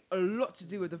lot to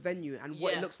do with the venue and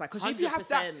what it Yeah, looks like. Because if you have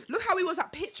that, 100%. look how he was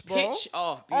at Pitch, bro. Pitch,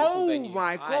 oh, beautiful Oh venue. my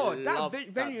I god, that love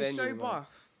venue is so man.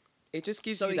 buff. It just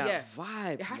gives So, you that yeah,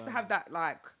 vibe. It has to man. have that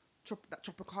like that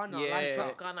Tropicana Yeah,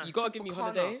 lifestyle. Tropicana. you gotta give me Tropicana.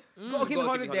 holiday. You gotta give me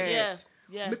holiday. Yeah.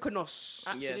 Yeah. Mykonos.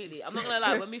 Absolutely. Yes. I'm not gonna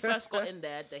lie. When we first got in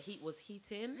there, the heat was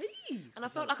heating, Hey. and I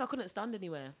felt like I couldn't stand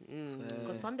anywhere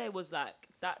because Sunday was like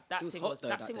that. That It was thing hot was though,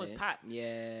 that that thing was day. packed.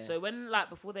 Yeah. So when like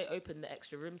before they opened the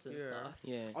extra rooms and Yeah. stuff,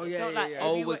 yeah. Oh It yeah, felt yeah, like yeah. Oh,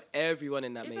 everywhere- was everyone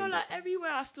in that it main felt bit? like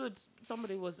everywhere I stood,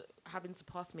 somebody was having to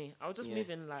pass me. I was just Yeah.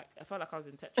 moving like I felt like I was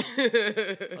in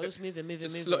Tetris. I was just moving,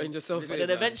 Just moving. slotting yourself But in, then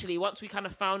man. eventually, once we kind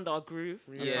of found our groove,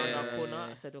 and found our corner,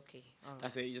 Yeah. I said, okay. All right.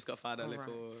 That's it. You just got to find that Alright.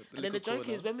 little. And then the joke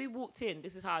corner. is, when we walked in,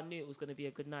 this is how I knew it was going to be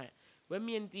a good night. When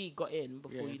me and Dee got in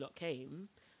before Yeah. you lot came,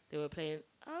 they were playing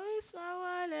Oh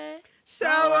Sawale.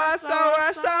 Sawa,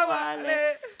 sawa, sawa.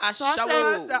 Sawale. I So I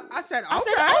shower. said- I said, I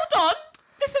okay. said, hold on,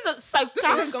 this isn't This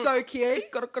soca. isn't so cute.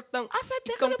 I said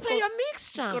they're going to play a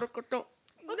mixture.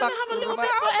 We're going to have a little bit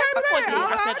for Okay, everybody.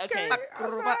 I okay, said, okay. I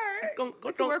was like,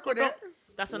 we can work with it.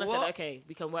 That's when I What? said, okay,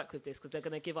 we can work with this because they're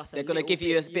going to give us a They're gonna little give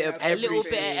you a bit. bit of yeah, a little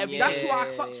bit of everything. everything. That's what I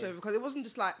Yeah. fucks with because it wasn't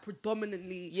just like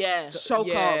predominantly Yeah. soca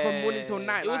Yeah. from morning till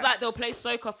night. It was like they'll play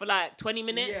soca for like 20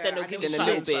 minutes, Yeah, then they'll and give then you a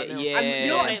something. little bit, yeah. And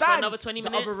you know Play what? it for Bad, another 20 the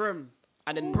minutes. other room.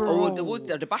 And then Bro.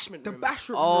 the bashment The room.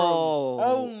 bashment Oh. room.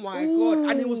 Oh my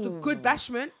god! And it was the good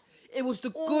bashment. It was the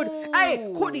good.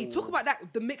 Hey, Courtney, talk about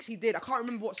that. The mix he did. I can't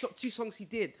remember what 2 songs he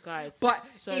did, Guys, but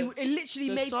so it literally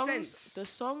the made songs, sense. The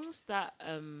songs that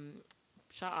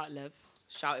shout out Lev,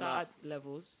 Shout him shout out. out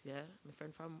Levels, yeah, my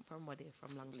friend from Wadi,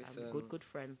 from long time, Listen. good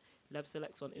friend. Lev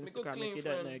selects on good Instagram. clean If you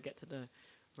don't friend. know, get to know.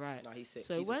 Right. Nah, he's sick.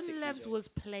 So He's a when sick Levs DJ. was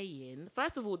playing,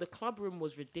 first of all, the club room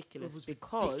was ridiculous It was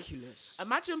because ridiculous.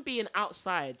 imagine being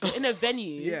outside you're in a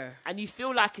venue Yeah. and you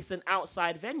feel like it's an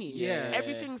outside venue. Yeah.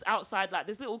 Everything's outside, like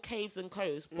there's little caves and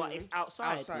coves, but it's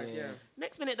outside. Outside, yeah.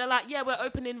 Next minute they're like, yeah, we're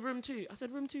opening room 2. I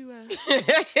said, room 2 where?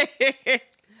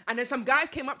 And then some guys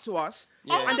came up to us,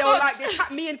 Yeah. and they were like, they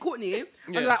tapped me and Courtney, and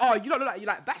Yeah. they're like, "Oh, you don't look like you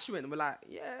like Bashment." And we're like,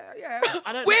 "Yeah."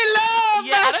 I don't We know. love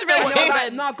Yeah, I don't know And what they were you like,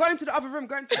 meant. "No, go into the other room.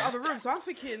 Go into the other room." So I'm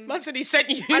thinking, Man said he sent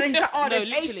you. and then he's like, "Oh, No, there's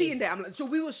literally. AC in there." I'm like, so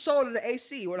we were sold on the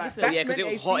AC. We're like, Listen. Yeah, 'cause Bashment it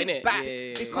was AC, hot, innit? back. Yeah, yeah,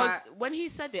 yeah. Because Like, when he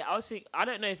said it, I was thinking, I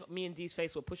don't know if me and Dee's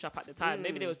face were push up at the time.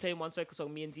 Maybe they was playing one soca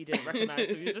song me and Dee didn't recognize.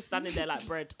 So we were just standing there like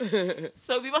bread.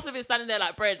 So we must have been standing there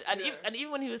like bread. And, Yeah. and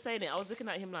even when he was saying it, I was looking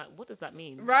at him like, what does that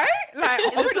mean? right? Like,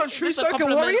 are we this a- not is true this a soca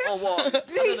compliment warriors? or what?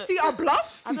 Did he see our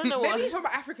bluff? I don't know Maybe what- he's talking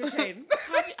about Africa Chain.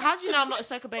 How do you know I'm not a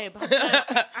soca babe? How do you know?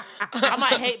 I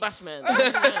might hate Bashman.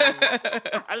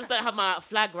 I just don't have my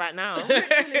flag right now.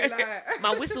 Literally, like,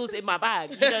 My whistle's in my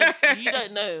bag. You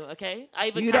don't know, okay? I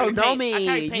even You carry don't know paint. me. I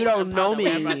carry You paint don't and know powder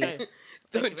wherever I me. go. Thank you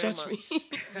Don't very judge me.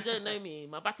 much. You don't know me.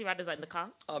 My battery rider's like in the car.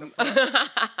 Um,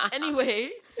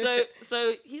 Anyway,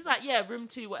 so he's like, yeah, room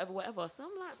 2, whatever. So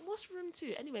I'm like, what's room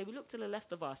 2? Anyway, we look to the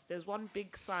left of us. There's one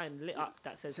big sign lit up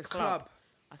that says Says club. club.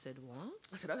 I said, what?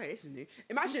 I said, okay, this is new.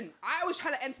 Imagine, I was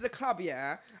trying to enter the club,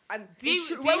 yeah, and Dee it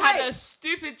should- had a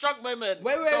stupid drunk moment.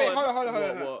 Wait, Go hold on. on, hold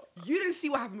on. What? You didn't see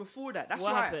what happened before that. That's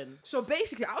What right. happened? So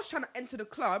basically, I was trying to enter the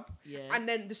club, Yeah. and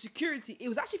then the security. It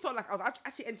was actually felt like I was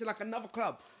actually entering like another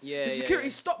club. Yeah, The yeah, security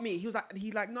yeah. stopped me. He's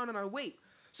like, no, wait.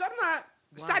 So I'm like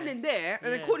Why? standing there,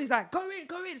 and then Yeah. Courtney's like, go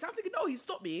in. So I'm thinking, no, he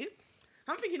stopped me.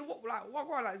 I'm thinking, what,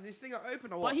 like, is this thing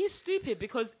open or what? But he's stupid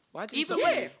because Why did he even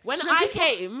stop you? when So I people-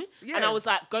 came Yeah. and I was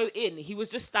like, go in, he was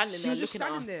just standing He there was just looking at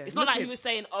standing us. there, It's not like he looking. was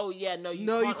saying, oh yeah, no, you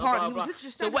No, can't. you or can't. blah, He blah, was blah. literally just So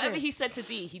standing whatever there. he said to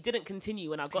Dee, he didn't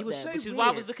continue when I got was there, so which is why I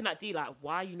was weird. looking at Dee like,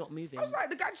 why are you not moving? I was like,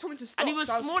 the guy just told me to stop. And he was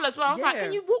So I small as well. I was like, yeah.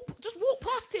 can you just walk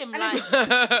past him? And Like,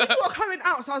 people were coming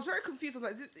out, so I was very confused. I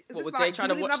was like, is What, this were like they trying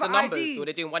to doing watch the another numbers? ID? Were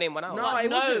they doing one in, one out? No, Like, it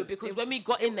no, wasn't. because when we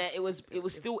got in there, it was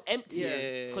still empty.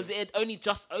 Yeah. Because it had only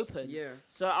just opened. Yeah.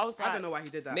 So I was like, I don't know why he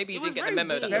did that. maybe you It was didn't get the very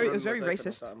memo that weird. the Very- room it was very open or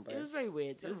racist. something, It was but- very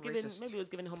weird. It was giving racist. maybe it was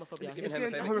giving homophobia. It's giving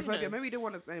getting homophobia. homophobia. Maybe he didn't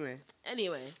want to. Anyway.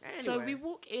 Anyway, so Anyway. we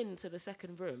walk into the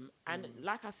second room, and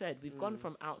like I said, we've gone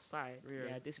from outside. Yeah.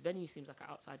 Yeah, this venue seems like an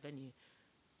outside venue.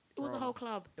 It was a Bro, whole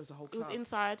club. It was a whole It was club.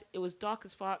 inside. It was dark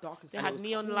as fuck. Dark as They fuck. had It was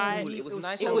neon Cool. lights. It was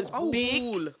nice. It and was cool.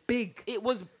 big. Big. It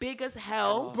was big as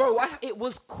hell. Bro, It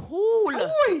was cool.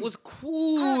 It was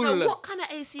cool. I don't know what kind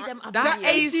of AC them have That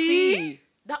here. AC.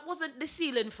 That wasn't the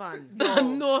ceiling fan.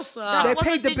 No, sir. That They wasn't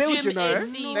paid the the bills, gym you know.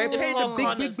 AC They with paid the foam big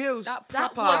runners. bills. That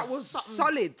That proper. That was was something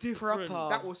solid. different. Proper.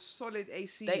 That was solid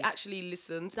AC. They actually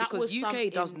listened That because was UK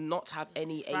does something- not have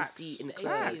any Facts. AC in the The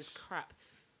clubs. AC is crap.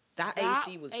 That That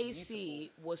AC was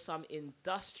AC was some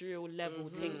industrial level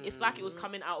thing. It's like it was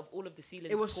coming out of all of the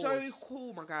ceilings. It was so pores.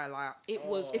 cool, my guy. Like, It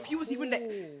was. if you was even there,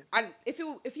 cool. and if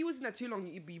you was in there too long,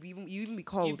 you'd even be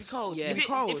cold. You'd be cold. Yeah. If, You'd be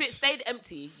cold. if it stayed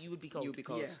empty, you would be cold. You'll be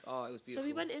cold. Yeah. Oh, it was So beautiful.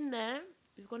 we went in there.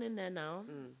 We've gone in there now.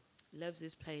 Levs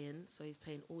is playing, so he's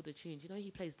playing all the tunes. You know,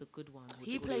 he plays the good ones.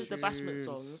 He plays the bashment tunes.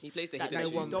 songs He plays the that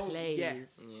hidden no one tunes. plays. Yeah.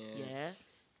 Yeah. Yeah,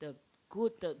 the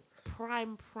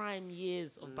prime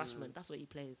years of bashment. That's what he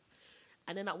plays.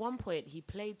 And then at one point, he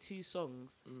played 2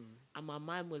 songs, and my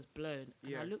mind was blown.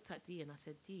 And I looked at D and I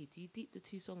said, D, do you deep the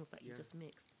 2 songs that you just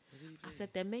mixed? I said,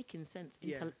 they're making sense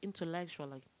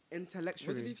intellectually.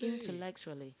 Intellectually. What did he play?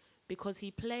 Intellectually. Because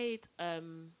he played,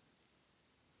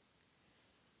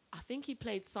 I think he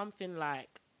played something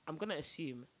like, I'm going to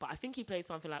assume, but I think he played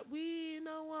something like, we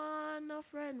no want a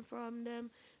friend from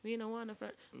them, we no want a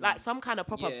friend. Like some kind of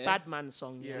proper bad man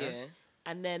song, Yeah.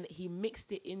 And then he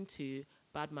mixed it into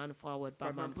Bad Man Forward,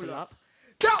 Bad Man Pull Up.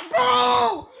 That,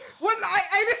 bro!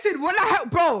 When I help,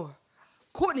 bro,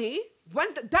 Courtney, when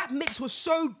that mix was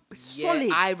so solid.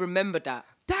 Yeah, I remember that.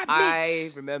 I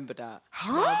remember that.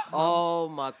 Huh? Oh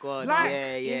my god. Like,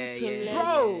 yeah.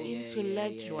 Bro.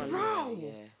 Intellectually. Bro. Yeah.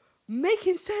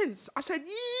 Making sense. I said,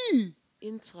 yeah. I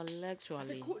Intellectually.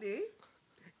 said, Courtney.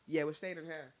 Yeah, we're staying in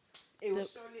here. It was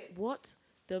so lit. What?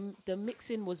 The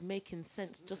mixing was making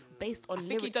sense just based on I think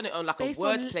lyrics. he done it on like a Based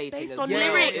word on- plating based as on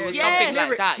well. lyrics, It was yeah. something like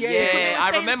Lyrics, that. yeah. Yeah, Because they were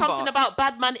I saying remember. something about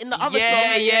Bad Man in the other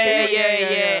Yeah, song.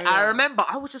 yeah. I remember.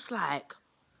 I was just like,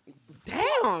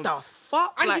 Damn. the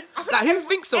fuck? And Like, I feel like who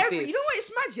thinks of this? You know what?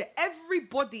 It's mad, yeah?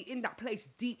 Everybody in that place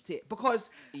deeped it because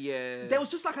Yeah. there was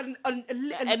just like an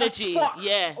Energy, a spark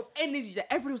yeah. of energy that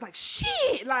everybody was like,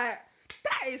 shit, like,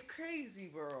 that is crazy,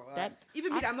 bro. Like, That-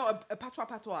 even me, I- I'm not a patois,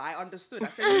 I understood. I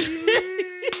said,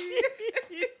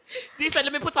 He said,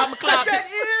 let me put on my I clocks. said,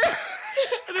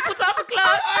 Let me put on my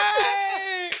clocks.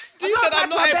 Hey, you I'm said not I'm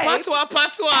not a patois,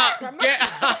 patois. Get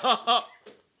out.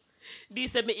 He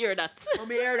said, me hear that. let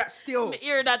me hear that still. Me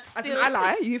hear that As an still.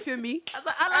 ally, you feel me? As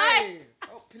an ally. Hey,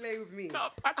 don't play with me.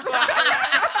 Not patois.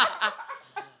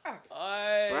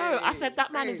 Hey. Bro, I said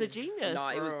that man is a Hey. genius. Nah,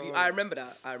 it was. Bro. I remember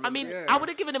that. I mean, Yeah. I would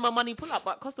have given him a money pull-up,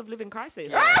 but cost of living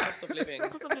crisis. cost of living.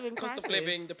 Cost of living crisis. Cost of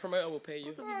living. The promoter will pay you.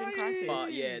 Cost of living crisis.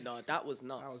 But yeah, no, that was That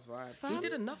nuts. was vibe. Fam, He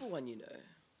did another one, you know.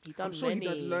 He done I'm sure many.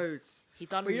 he did loads. He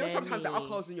done But you know, many. sometimes the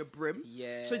alcohol's in your brim.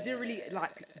 Yeah. So it didn't really,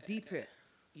 like, deep it.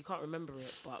 You can't remember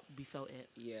it, but we felt it.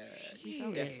 Yeah, Yeah.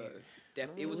 defo. It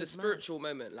it was a was spiritual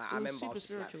moment. Like I was remember, I was super just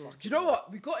spiritual. like, fuck. Do you know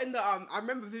what? We got in the, I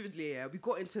remember vividly, yeah, we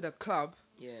got into the club.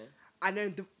 Yeah. And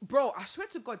then, bro, I swear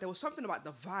to God, there was something about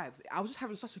the vibes. I was just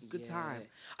having such a good Yeah. time.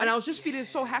 And I was just feeling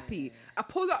so happy. I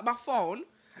pulled out my phone.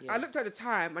 Yeah. I looked at the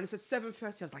time and it said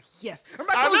 7:30. I was like, yes. I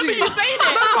remember you saying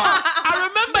it. I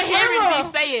remember hearing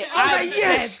you say it. I was like,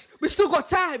 yes, we still got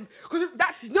time. Because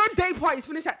that no day parties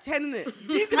finish at 10, innit?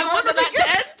 You didn't want that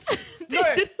to end. No,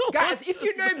 guys, if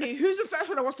you know me, who's the first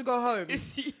one that wants to go home?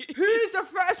 It's you. Who's the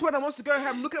first one that wants to go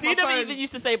home? Look at Do my you never phone. even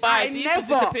used to say bye? I Do you used to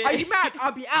never. disappear? Are you mad?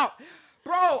 I'll be out.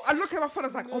 Bro, I look at my phone, I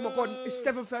was like, oh my God, it's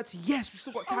 7:30. Yes, we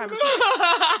still got time. He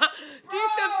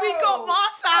said we got more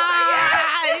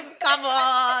time.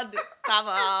 Come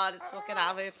on, it's fucking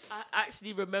habits. I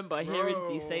actually remember hearing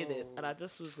Dee say this, Bro. and I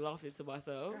just was laughing to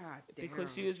myself God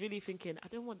because she damn. was really thinking, I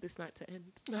don't want this night to end.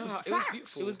 Nah, it was facts.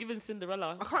 beautiful. It was giving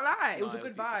Cinderella. I can't lie, it was No, a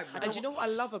good it was vibe. And do you know what I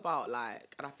love about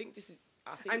like, and I think this is,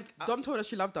 I think, And Dom told us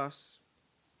she loved us.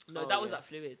 No, Oh, that was yeah. at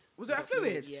Fluid. Was it at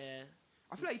Fluid? Yeah.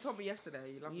 I feel like you told me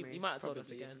yesterday you loved me. You might have told us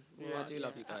Probably. again. Yeah, I But do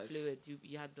love you At guys. Fluid,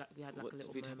 you had like we had like What, a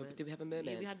little did moment. we have a Yeah,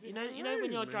 mermaid? we had, you know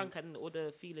when you're drunk and all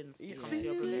the feelings Yeah. come to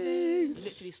your brain. Feelings. He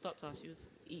literally stopped us. He was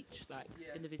each like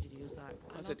Yeah. individually. He was like,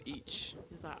 I said each.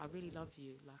 He was like, I really love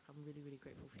you. Like, I'm really, really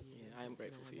grateful for you. Yeah, I am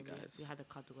grateful for you and then guys. We had a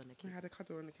cuddle and a We kiss. had a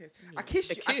cuddle and a kiss. Yeah. I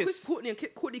kissed A you. I kiss? kissed Courtney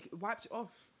and Courtney wiped it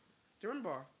off. Do you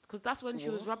remember? Because that's when she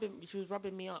was What?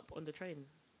 rubbing me up on the train.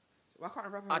 Why can't I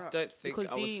wrap her I up? don't think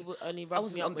Because I Dee was. only I rubbed me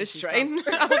wasn't up on when this she's train. drunk.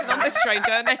 I wasn't on this train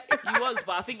journey. You was,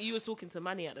 but I think you was talking to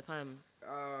Manny at the time.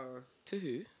 To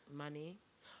who? Manny.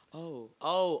 Oh,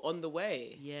 on the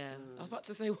way. Yeah. I was about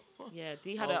to say what? Yeah,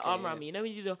 Dee had her Okay, arm yeah. around me. You know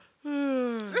when you do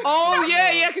Oh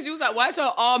yeah, because he was like, "Why is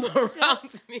her arm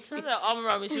around me?" she had her arm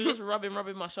around me. She was just rubbing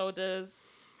my shoulders.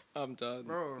 I'm done.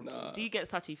 Bro. Nah. Dee gets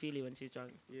touchy-feely when she's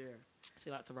drunk. Yeah. She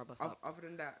likes to rub us up. Other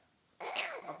than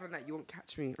that, you won't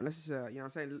catch me unless it's a, you know what I'm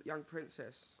saying, young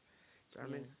princess. Do you know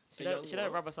what I mean? She A don't, young she don't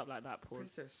what? rub us up like that, Paul.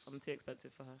 Princess. I'm too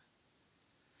expensive for her.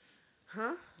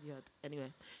 Huh? Yeah.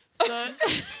 Anyway, so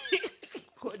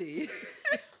Courtney.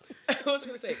 I was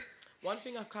gonna say one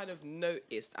thing I've kind of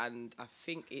noticed, and I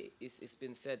think it's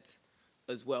been said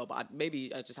as well, but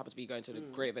maybe I just happen to be going to the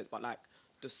great events. But like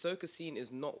the soca scene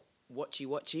is not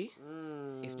watchy,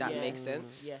 if that Yeah. makes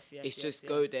sense. Yes, yes, It's yes, just yes.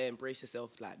 go there, embrace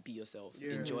yourself, like be yourself,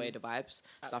 Yeah. enjoy the vibes.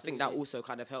 So I think that Absolutely. also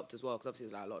kind of helped as well, because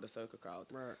obviously like a lot of the soca crowd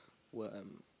Right. were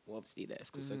obviously there. It's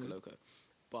called Soca Loco,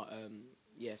 but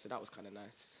yeah, so that was kind of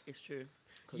nice. it's true.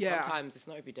 Because Yeah. sometimes it's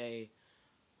not every day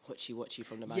watchy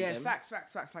from the man. Yeah, them. facts.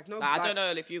 Like, no. Like, I don't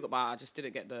know if you got, but I just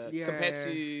didn't get the Yeah, compared yeah.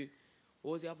 to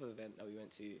what was the other event that we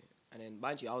went to? And then,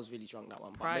 mind you, I was really drunk that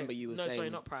one. But I Pride. remember you were no, saying... sorry,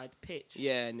 not Pride. Pitch.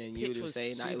 Yeah, and then you Pitch were was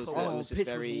saying that it was super just Pitch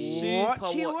very... Super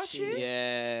Watchy. watchy.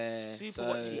 Yeah. Super so,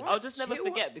 watchy. I'll just never Watchy,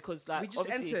 forget because like We just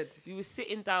obviously entered. we were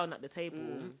sitting down at the table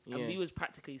and Yeah. we was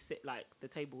practically like the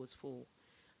table was full.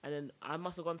 And then I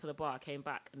must have gone to the bar. I came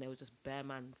back and there was just bare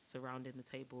man surrounding the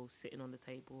table, sitting on the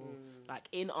table, like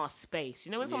in our space.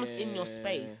 You know when someone's in your Yeah.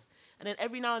 space, and then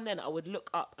every now and then I would look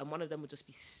up and one of them would just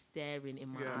be staring in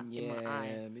my eye, in my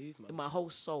eye, move, man. in my whole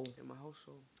soul. In my whole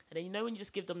soul. And then you know when you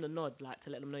just give them the nod, like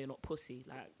to let them know you're not pussy,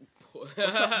 like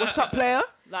What's up, player?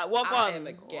 what I am one?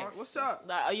 a guest. What's up?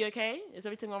 Like, are you okay? Is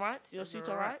everything alright? Your suit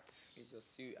alright? Is your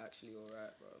suit actually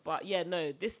alright, bro? But yeah,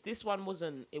 no, this one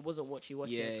wasn't watchy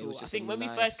Yeah, at it all. was I just think a when we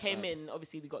nice first came vibe. in,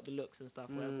 obviously we got the looks and stuff,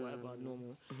 whatever,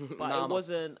 normal. But Nah, it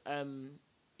wasn't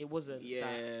it wasn't Yeah,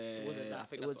 that. It wasn't that. I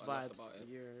think It that's was what I loved vibes. about it.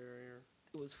 Yeah.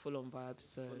 It was full on vibes.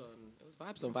 So Full on. It was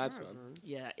vibes on vibes, man.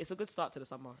 yeah, it's a good start to the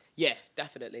summer. Yeah,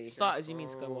 definitely. Start as you mean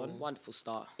to go on. Wonderful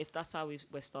start. If that's how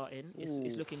we're starting, it's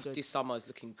Ooh, looking good. This summer is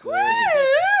looking good.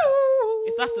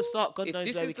 If that's the start, God If knows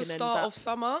this where is we the can end start that. of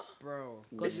summer, Bro,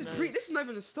 God this is knows. This is not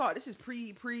even the start. This is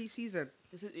pre-season.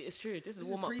 It's true. This is This is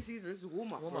warm up. pre-season. This is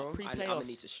warm up, Warm bro. up, I'm gonna playoffs.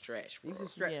 need to stretch, You bro. need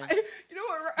to stretch. Yeah. You know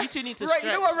what? You two need to right, You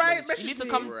know what? stretch. Right? You Message need to me.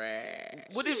 come. Stretch.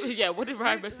 What did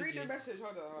Ryan message Read you? the message.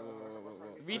 Hold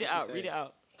on. Read did it she out. say? Read it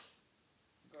out.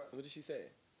 What did she say?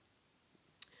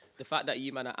 The fact that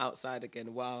you man are outside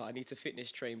again. Wow, I need to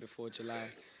fitness train before July,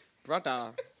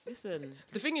 brother. Listen,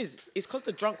 The thing is, it's because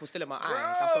the drunk was still in my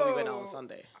eye. That's why we went out on Bro.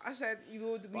 Sunday. I said we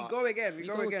But go again. We We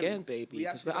go go again, again, baby, We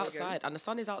because actually we're go outside again. and the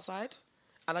sun is outside,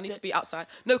 and I need to be outside.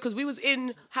 No, because we was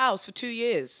in house for 2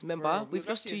 years. Remember, Bro, we've we've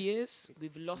lost 2 actually- years.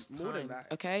 we've lost More than time.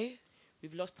 that. Okay,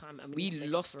 We've lost time, and we need to make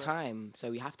up lost for it. time, so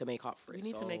we have to make up for it. We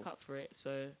need to so make up for it.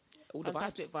 So all the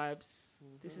fantastic vibes. vibes.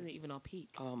 This isn't even our peak.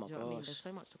 Oh my Do you know what I mean? gosh. There's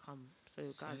so much to come. So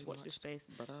So guys, watch this much, space.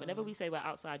 brother. Whenever we say we're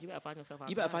outside, you better find yourself outside.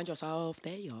 You better find yourself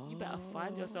there, y'all. You better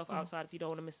find yourself outside if you don't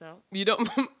want to miss out. You don't,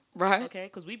 right? Okay,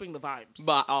 because we bring the vibes.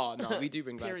 But no, we do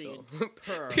bring vibes. Period. So.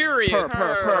 Purr. Period.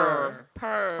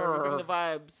 Purr. We bring the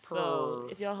vibes. So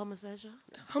Purr. if you're homosexual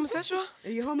Homosexual? Are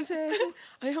you homosexual?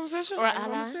 Are you homosexual? or Are you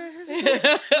ally,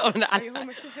 homosexual? Or Are you not?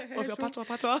 homosexual? Or if you're patois,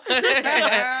 patois.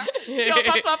 yo,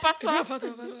 patwa, patwa. Patois,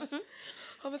 patois.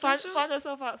 Find, Homosexual? find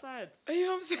yourself outside. Are you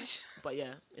homosexual? But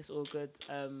yeah, it's all good.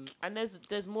 And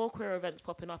there's more queer events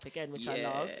popping up again, which I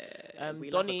love.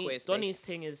 we love a queer Donnie's space.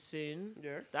 thing is soon.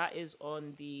 Yeah. That is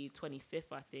on the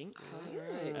 25th, I think.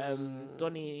 Alright.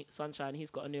 Donnie Sunshine, he's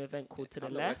got a new event called To the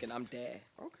I'm not Left. working, I'm there.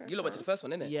 Okay. You lot went to the first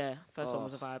one, innit? Yeah, first one Oh,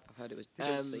 was a vibe. I've heard it was Um,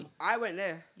 juicy. I went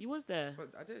there, You was there. but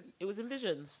I did. It was in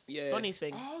Visions. Yeah. Donnie's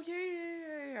thing. Oh yeah.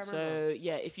 I remember. So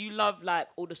yeah, if you love like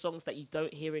all the songs that you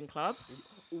don't hear in clubs,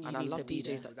 you And I need love to be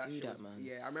DJs there. that do shit that, was- man.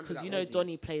 Yeah, I remember Because that you was know Crazy.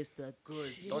 Donnie plays the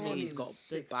Good. Donnie's got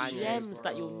the bangers, gems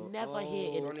that bro. you'll never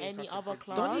hear in Donnie's any such a other good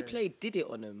club. Donnie played Did It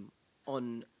on him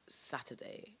on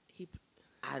Saturday. He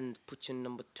And put your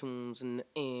number tunes and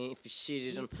if you shit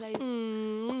it He on. plays-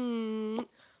 Mm.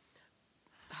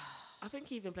 I think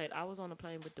he even played I Was on a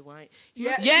Plane with Dwight.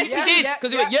 Yeah, Yes, yeah, he did. yeah,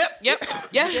 Because yeah.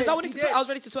 yeah, because I wanted he to. did. I was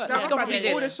ready to twerk. I I Yeah. remember probably I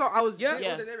did all the did. song. I was Yeah.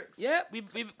 doing all the lyrics. Yep. We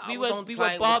I were on we Playing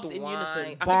were with Barbs in Dwight.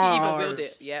 unison. I think he even Bars. willed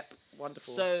it. Yep.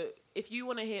 Wonderful. So if you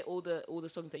want to hear all the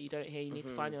songs that you don't hear, you need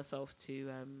to find yourself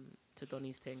to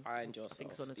Donnie's thing. Find yourself.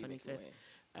 think it's on the be making 25th.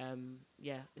 way.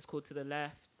 Yeah, it's called To the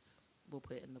Left. We'll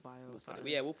put it in the bio or something.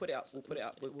 Yeah, we'll put it up. We'll put it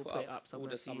up. We'll We'll put put it up up all somewhere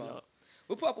the for you summer. lot.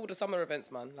 We'll put up all the summer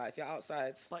events, man. Like if you're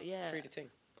outside, But yeah, free the thing.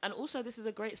 and also this is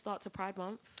a great start to Pride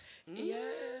Month.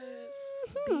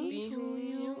 Yes. Be who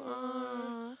you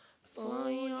are for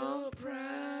your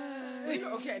pride. Where you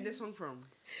not getting this song from?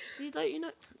 Don't you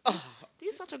know? Oh,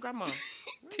 You're such a grandma.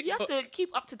 You have to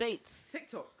keep up to date.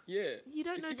 TikTok. yeah. You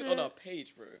don't It's know even the. on our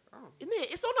page, bro. Isn't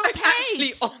it? It's on our It's page.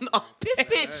 actually on our This page.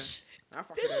 bitch. I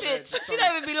fucking This heard bitch. this She song.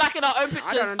 don't even be liking our own I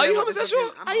pictures. don't Are you know what the homosexual?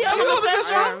 fuck Are you I'm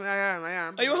homosexual? I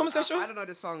am. Are you homosexual? I don't know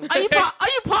this song. Are you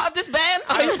part of this band?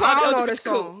 Are you I part don't of know the this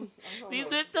cool? song. These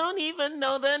bitches don't even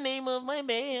know the name of my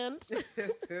band.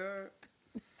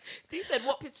 He said,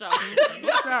 what picture?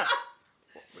 What's that?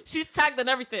 She's tagged and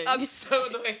everything. I'm so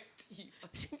annoyed.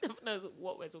 She never knows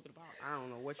what we're talking about. I don't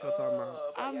know what you're talking about.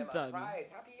 But I'm man, done. Pride.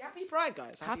 Happy Pride,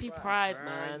 guys. Happy Pride, Pride,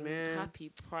 man. man.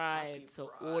 Happy Pride. Happy To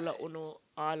Pride.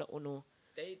 all uno.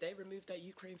 They removed that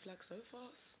Ukraine flag so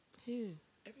fast. Who?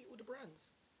 All the brands.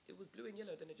 It was blue and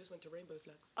yellow, then it just went to rainbow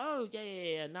flags. Oh,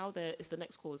 yeah. Now it's the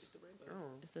next cause. The rainbow.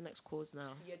 It's the next cause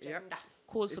now. The agenda.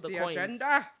 Cause It's for the the coins.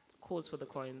 agenda. Cause for the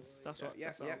coins. That's what. Yeah,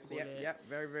 that's what I'll call it. yeah.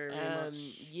 Very much.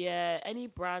 Yeah, any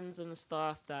brands and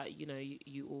stuff that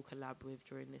you all collab with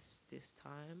during this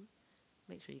time,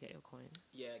 make sure you get your coin.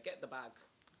 Yeah, get the bag.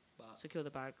 But Secure the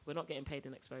bag. We're not getting paid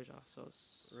in exposure, so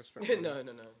Respect. no.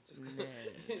 Just no.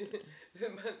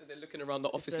 they're looking around the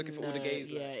office It's a looking for all the no.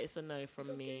 gays. Yeah, Like, it's a no from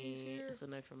no me. gays here. It's a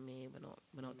no from me.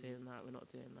 We're not doing that. We're not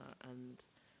doing that. And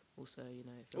also, you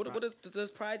know, if you're what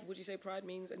does pride? Would you say pride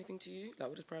means anything to you? Like,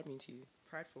 what does pride mean to you?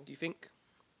 Prideful. Do you think?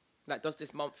 Like, does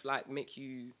this month like make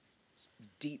you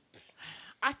deep?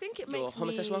 I think it You're makes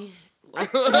homosexual? me.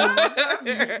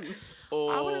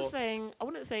 Or I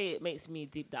wouldn't say it makes me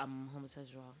deep that I'm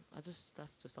homosexual. That's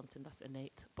just something that's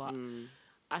innate. But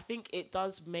I think it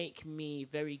does make me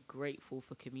very grateful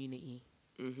for community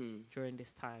during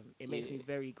this time. It makes me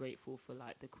very grateful for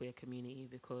like the queer community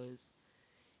because,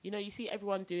 you know, you see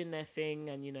everyone doing their thing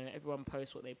and, you know, everyone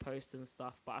posts what they post and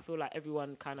stuff. But I feel like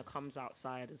everyone kind of comes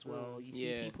outside as well. You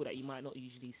see people that you might not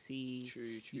usually see.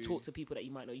 True. You talk to people that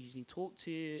you might not usually talk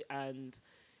to. And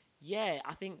yeah,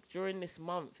 I think during this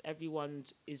month, everyone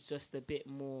is just a bit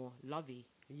more lovey.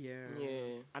 Yeah.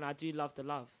 And I do love the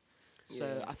love. So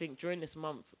Yeah. I think during this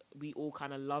month, we all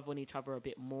kind of love on each other a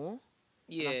bit more.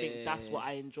 Yeah. And I think that's what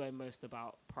I enjoy most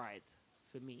about Pride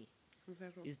for me,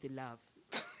 is the love.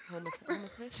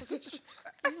 Homosexual?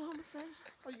 Are you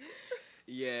homosexual?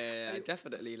 Yeah,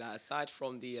 definitely. Like, aside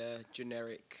from the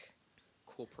generic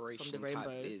corporation type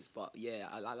rainbows. is, but yeah,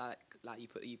 I like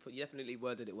you definitely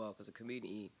worded it well because the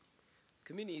community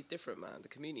is different, man. The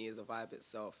community is a vibe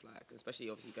itself. Like, especially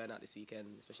obviously going out this weekend,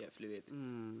 especially at Fluid,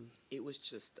 it was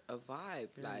just a vibe.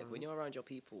 Yeah, like man. when you're around your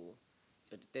people,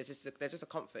 there's just a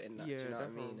comfort in that. Yeah, do you know what I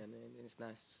definitely. mean? And it's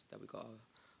nice that we got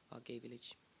our gay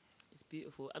village. It's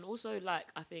beautiful. And also, like,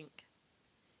 I think,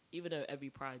 even though every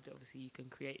Pride, obviously, you can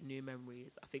create new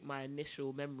memories, I think my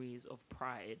initial memories of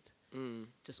Pride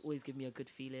just always give me a good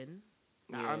feeling.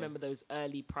 Like, I remember those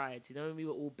early Prides, you know, when we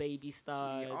were all baby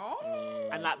stars. Oh.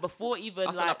 And, like, before even,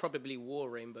 That's when I like... probably wore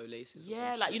rainbow laces. or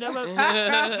Yeah, some like, shit. you know, when...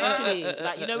 literally,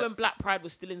 like, you know when Black Pride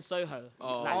was still in Soho?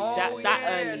 Oh, like, Oh, that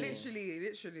yeah, early.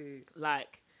 literally.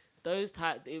 Like, those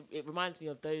times... It reminds me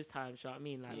of those times, you know what I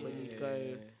mean? Like,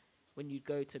 when you'd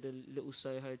go to the little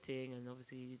Soho thing, and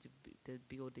obviously there'd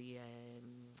be all the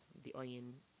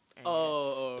Oyin. The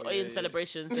Oyin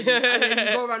celebrations. And then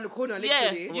you go around the corner, Yeah,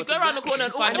 literally. you go around the corner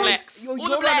and Find all the the Blacks. You all go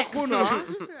the around blacks. the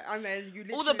corner, and then you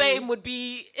literally... all the BAME would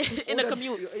be in a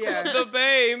commute. Yeah. The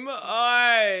BAME,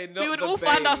 aye, not We would the all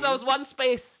find BAME. ourselves one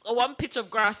space or one pitch of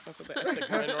grass. That's the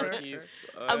ethnic minorities.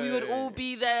 And we would Aye. all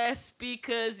be there,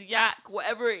 speakers, yak,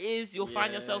 whatever it is, you'll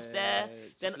find yourself there.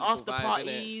 it's Then just a little after vibe, innit?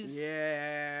 parties,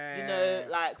 Yeah. you know,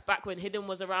 like back when Hidden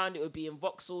was around, it would be in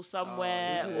Vauxhall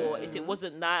somewhere. Or if it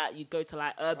wasn't that, you'd go to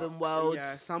like Urban World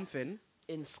Yeah, something.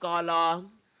 in Scala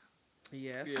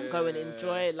Yes. Yeah. and go and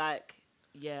enjoy. Like,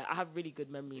 yeah, I have really good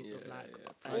memories of Yeah, like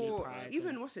yeah. early Or Pride.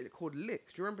 even, what's it called? Lick.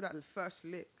 Do you remember that first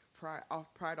Lick Pride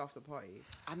after party?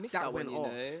 I missed That that, one, went you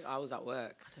off. know. I was at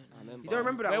work. I remember. You don't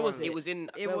remember that Where one? was it? It was in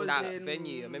It was that in-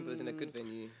 venue. I remember it was in a good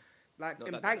venue. Like Not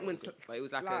that embankments. good, but it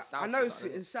was like a south I know or it's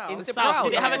something. in south. in Was it South, Proud?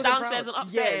 did it have Yeah, a was it downstairs Proud? and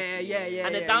upstairs? Yeah.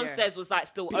 And the downstairs was like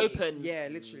still open Yeah,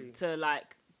 literally. to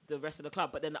like the rest of the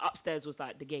club, but then the upstairs was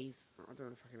like the gays. I don't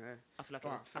know if I can know. I feel like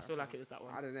Oh, I feel like it was that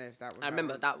one. I don't know if that was. I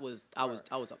remember one. that was I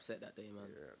was upset that day, man.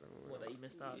 What, that you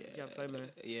missed out? Yeah, Did you have FOMO?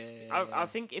 yeah. I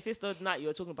think if it's the night you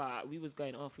were talking about, we was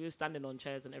going off. We were standing on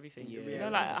chairs and everything. Yeah. You know, Yeah.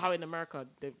 like how in America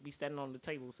they be standing on the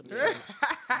tables and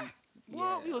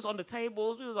Well, we was on the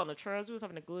tables, we was on the chairs, we was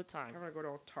having a good time. I'm gonna go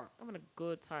to time. Having a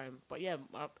good time. But yeah,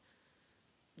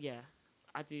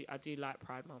 I do like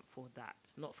Pride Month for that.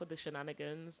 Not for the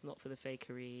shenanigans, not for the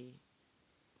fakery,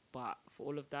 but for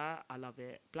all of that, I love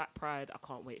it. Black Pride, I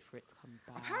can't wait for it to come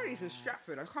back. Apparently it's in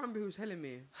Stratford. I can't remember who's telling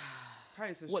me.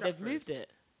 Apparently it's in What, Stratford. they've moved it?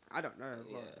 I don't know.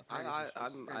 Yeah, but apparently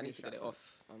it's in I need to get it Stratford.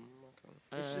 off.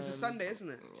 It's a Sunday, isn't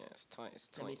it? Yeah, it's tight. It's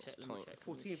Let me tight. check, It's let me tight.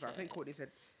 check. 14th. I think Courtney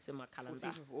said It's in my calendar.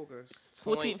 14th of August. It's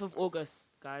 14th tight. of August,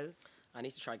 guys. I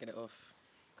need to try and get it off.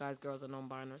 Guys, girls are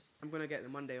non-binary. I'm gonna get the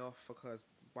Monday off because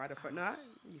why the fuck not?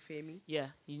 You feel me? Yeah,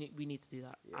 we need to do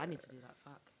that. I Yeah. need to do that.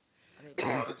 Fuck. I think we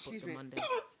booked Excuse on me. Monday.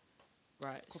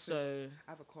 Right. Coffee. So,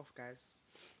 I have a cough, guys.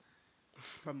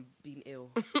 From being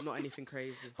ill, not anything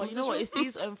crazy. but you know what? It's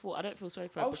Dee's own fault. I don't feel sorry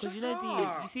for her Oh, because you shut know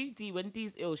up. You see Dee when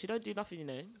Dee's ill, she don't do nothing. You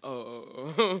know, Oh.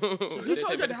 Who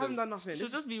told you they haven't done nothing? she'll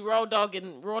This just be raw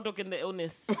dogging the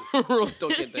illness. Raw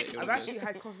dog in there. I've actually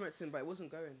had cough medicine, but it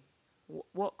wasn't going.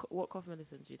 What cough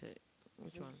medicine do you take?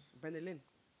 Which one? Benylin.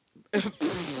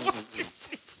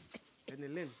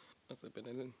 Benylin. That's a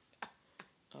Benelin.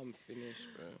 I'm finished,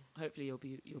 bro. Hopefully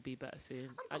you'll be better soon.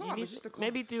 I'm And calm, you it's just a cough.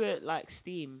 maybe do it like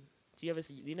steam. Do you ever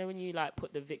you know when you like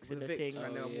put the Vicks in With the Vicks thing?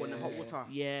 and then Oh, one hot yeah. water.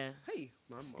 Yeah, Hey,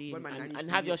 man, steam when my nan used and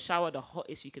to have do your it- shower the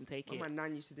hottest you can take when it. my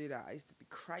nan used to do that, I used to be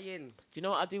crying. Do you know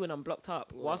what I do when I'm blocked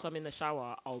up? What? Whilst I'm in the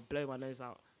shower, I'll blow my nose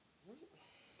out.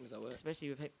 Is that what? especially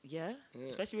with Yeah.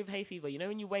 especially with hay fever. You know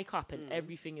when you wake up and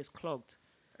everything is clogged.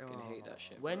 I can hate that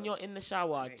shit. When bro. you're in the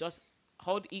shower, Mate. just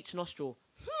hold each nostril.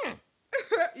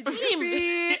 Did you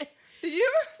feel? Did you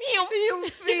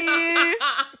feel?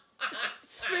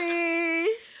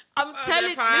 I'm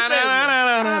telling you,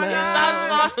 listen, it sounds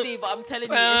nasty, but I'm telling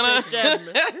you, it's a gem.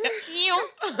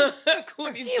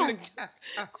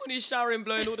 Courtney's showering,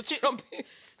 blowing all the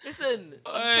trumpets. Listen,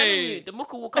 I'm telling you, the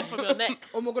mucka will come from your neck.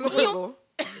 Oh my god, look.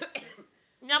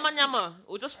 Nyama nyama, it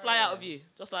will just fly out of you,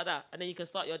 just like that, and then you can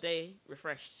start your day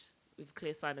refreshed with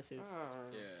clear sinuses.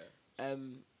 Yeah.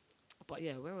 But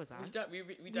yeah, where was I? We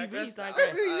digressed.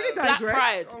 digressed. We really Black digress.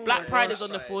 Pride. Oh my Black Pride gosh. is on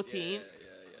the 14th. Yeah.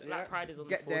 Black Pride is on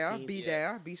Get the 14th. there, be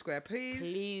there, be square, please.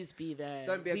 Please be there.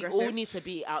 Don't be We all aggressive. need to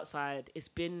be outside. It's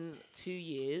been 2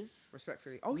 years.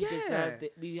 Respectfully. Oh We yeah. deserved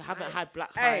it. We haven't had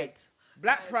Black Pride. Hey,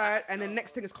 Black Pride, and the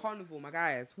next thing is Carnival, my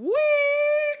guys. Whee!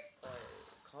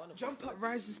 Jump up,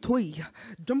 rises toy.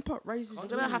 Jump up, rises I'm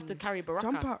toy. gonna have to carry Baraka.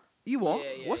 Jump up. You what?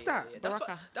 Yeah, What's that? yeah. That's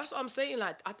Baraka. what I'm saying.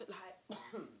 Like, brother.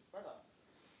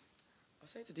 I was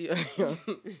saying to you,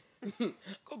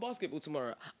 go basketball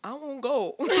tomorrow. I won't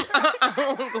go. I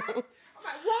won't go. I'm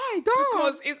like, why? Don't.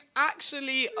 Because it's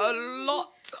actually a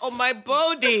lot on my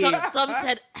body. Dom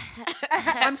said,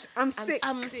 I'm sick.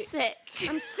 I'm sick.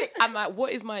 I'm sick. I'm like,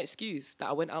 what is my excuse that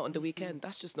I went out on the weekend?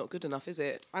 That's just not good enough, is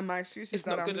it? And my excuse is It's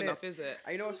that not I'm good lit. enough, is it?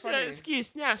 And you know what's No funny?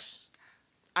 excuse, Nyash.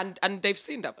 And they've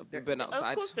seen that we've been Of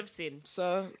outside. course they've seen.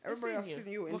 So Everybody else seen you.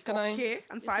 seen you in What can I- 4K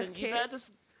and Listen, you 5K. better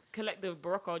just collect the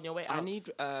Baraka on your way out. I need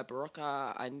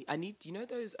Baraka. I need. You know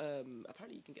those.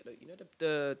 Apparently you can get. You know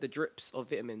the drips of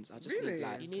vitamins. I just Really? need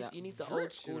like. You need that. you need the old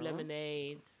Drips, school you know?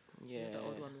 lemonades. Yeah. You need the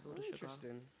old one with all the sugar.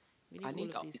 Interesting. We need I all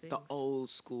need of these the things. old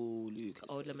school Lucas.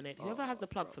 Old lemonade. Whoever has the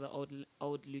plug for the old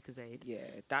Lucasade. Yeah,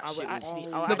 that I would shit was. actually-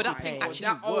 Oh, I would No, but that actually thing pay. actually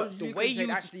That old worked. The way Lucozade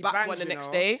you actually back bangs, one the you next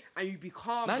know? day. And you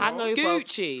become. Man, bro. Hangover.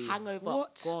 Gucci. Hangover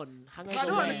What? gone. Hangover I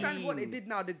don't gone. understand what they did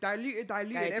now. They diluted Guys,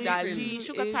 everything. dilute- The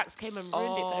sugar tax came and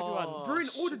ruined it for everyone. Ruined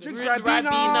all the drinks. Ruined Ribena.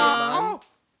 Ribena. Oh,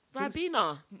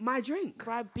 Ribena. my drink.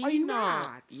 Are Ribena. you mad?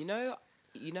 You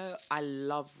know, I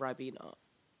love Ribena.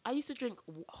 I used to drink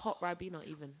hot Ribena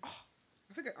even.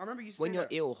 I think I remember you When saying you're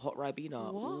that. ill, hot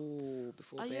Ribena. What? Ooh,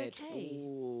 before Are you bed. okay?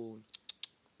 Ooh.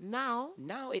 Now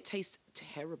Now it tastes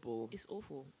terrible. it's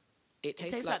awful. It It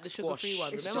tastes tastes like like the squash. sugar-free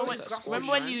one. It's Remember just when, disgusting,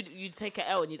 remember when man. you'd take an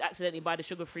L and you'd accidentally buy the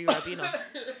sugar-free Ribena?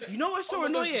 You know what's so Oh my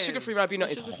gosh, annoying? sugar-free Ribena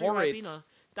is Sugar-free horrid. Ribena.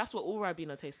 That's what all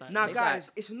Ribena tastes like. Now, It's guys,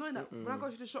 like- it's annoying that when I go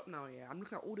to the shop now, yeah, I'm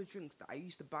looking at all the drinks that I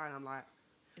used to buy, and I'm like,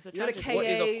 It's a You know the tragedy. What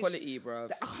is KAs, of quality, bro?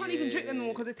 I can't even drink them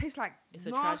anymore because it tastes like It's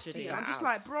a nasty. tragedy. And I'm just Ass.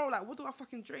 like, bro, like, what do I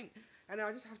fucking drink? And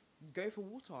I just have to go for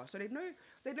water. So they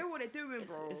know what they're doing,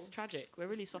 bro. It's tragic. We're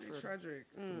really It's really suffering. tragic.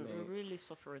 We're really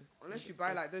suffering. Unless you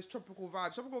buy like those tropical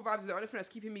vibes. Tropical vibes is the only thing that's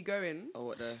keeping me going. Oh,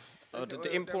 what the? Oh, Those- the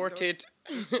those- imported.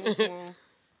 Small, small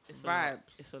It's a lot.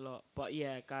 vibes. It's a lot. But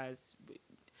yeah, guys,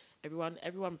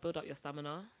 everyone build up your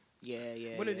stamina Yeah,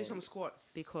 yeah. Wanna yeah. do some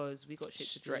squats? because we got shit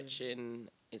to do. Stretching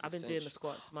is I've been doing the essential.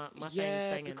 squats. My thing's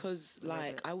Yeah, banging. because a little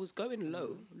like bit. I was going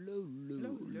low.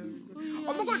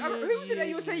 Oh my god! Who was it that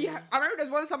you were saying? I remember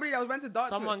there's somebody that was meant to dance.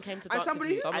 Someone with, came to and dance somebody,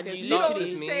 with you, Someone and came you to you know, dance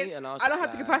literally with me, saying, and I was I don't just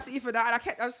have the like- capacity for that. And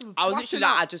I was literally busting like,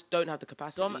 up. I just don't have the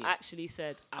capacity. Dom actually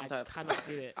said, I don't- cannot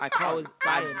do it. I can't. was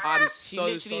dying. I'm She so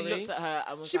literally sorry. looked at her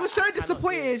and was She like, was so "I cannot do it."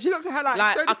 disappointed. She looked at her like,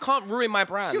 Like so I can't ruin my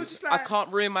brand. was just I like- can't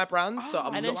ruin my brand, so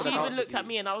I'm And not then she gonna even dance looked with at you.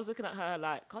 me and I was looking at her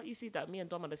like, can't you see that me and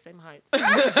Dom are the same height?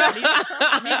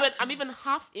 I'm even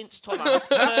half inch taller.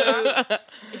 So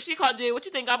if she can't do it, what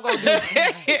you think I'm going to do?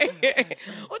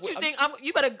 What you think?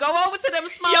 You better go over to them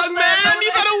small Young man, stairs over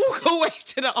you there. gotta walk away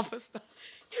to the other side.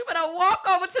 You better walk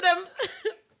over to them.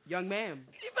 young man.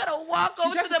 You better walk She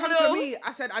over to just them come little. to me.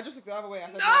 I said, I just looked the other way.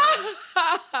 I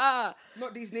said, no,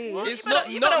 not these knees. It's You better-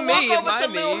 not you not better me. walk over my to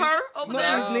little knees. her over Not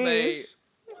there. his Nah, knees. mate.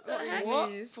 Not his What?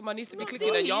 knees. For my knees to be Not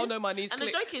clicking, and y'all these. know my knees And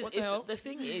click. the joke is, What the hell? the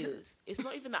thing is, it's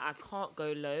not even that I can't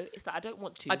go low. It's that I don't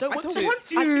want to. I don't I want don't to. want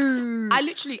to. I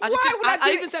literally, I just, Why did, would I do I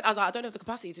it? even said, I was like, I don't have the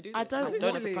capacity to do this. I don't have the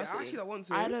Literally, I capacity. actually don't want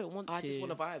to. I don't want to. I just want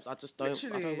the vibes. I just don't. I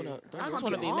Literally. don't want to. I I just can't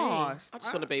wanna be be me. arsed. I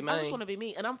just want to be I just me, want to be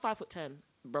me, and I'm 5'10",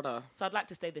 brother. so I'd like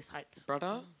to stay this height.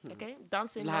 Brother. Okay,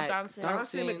 dancing, Like, I'm dancing.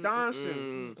 Dancing,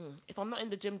 McDancing. If I'm not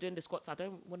in the gym doing the squats, I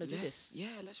don't want to do Yes. this. Yeah.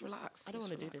 Let's relax. I don't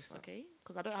want to do this, okay?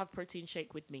 Because I don't have protein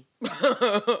shake with me.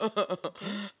 I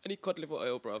need cod liver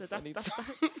oil, bro. So I need.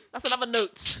 that's another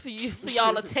note for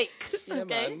y'all to take. Yeah,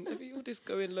 okay, man. If you just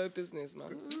go in low business,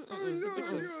 man. you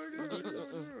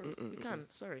can.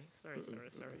 Sorry.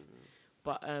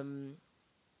 But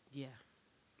yeah,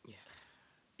 Yeah.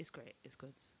 it's great. It's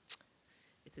good.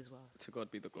 It is well. To God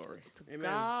be the glory. To Amen.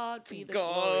 God To be the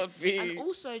God glory. be- And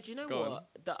also, do you know Go what? on.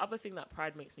 The other thing that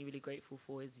Pride makes me really grateful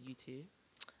for is you two.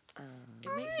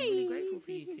 It makes me really grateful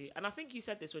for you two. And I think you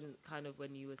said this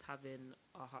when you was having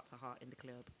a heart-to-heart in the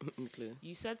club. Clear.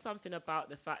 You said something about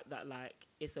the fact that, like,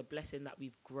 it's a blessing that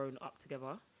we've grown up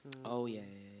together. Oh yeah,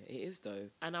 it is though.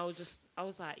 And I was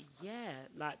like, yeah,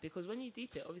 like, because when you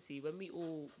deep it, obviously, when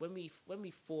we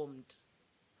formed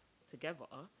together,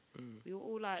 we were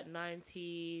all like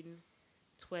 19,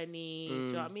 20. Do you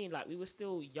know what I mean? Like, we were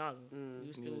still young. We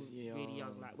were still was really young.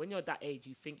 young. Like, when you're that age,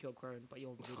 you think you're grown, but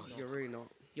you're really not. You're really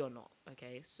not. You're not.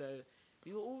 Okay, so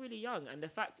we were all really young, and the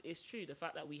fact is true. The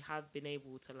fact that we have been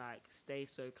able to, like, stay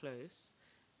so close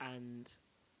and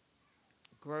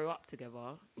grow up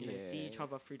together, you know, see each Yeah.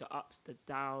 other through the ups, the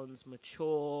downs,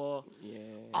 mature, Yeah.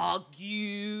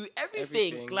 argue,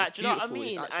 everything. Like, It's do you know what I beautiful.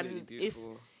 mean? It's absolutely And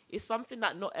beautiful. it's something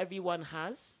that not everyone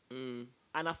has, Mm.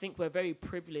 and I think we're very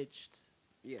privileged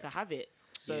Yeah. to have it.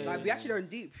 So Yeah. Like we actually don't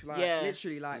deep. Like Yeah.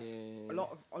 literally, like Yeah. a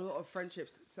lot of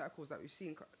friendships circles that we've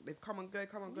seen. They've come and go,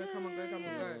 come and go, come and go, come and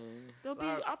Yeah. go. they'll be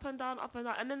Like, up and down,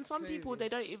 and then some people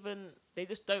crazy. they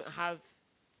just don't have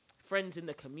friends in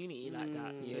the community like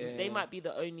that. So Yeah. they might be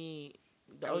the only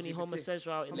LGBT.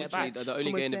 homosexual in their Literally, batch. the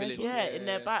only gay in the village. Yeah, in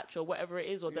their batch or whatever it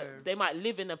is, or Yeah. that they might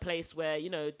live in a place where, you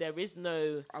know, there is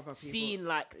no Other people. scene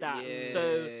like that. Yeah, So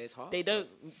it's hard.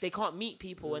 they can't meet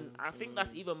people, and I think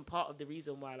that's even part of the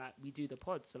reason why, like, we do the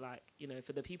pod. So, like, you know,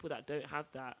 for the people that don't have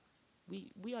that,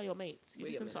 we are your mates. You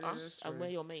We're your listen to mates. us, Yeah, and true.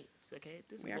 we're your mates. Okay,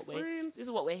 this We is are what we're friends. this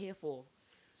is what we're here for.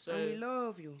 So And we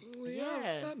love you.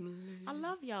 yeah, I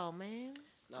love y'all, man.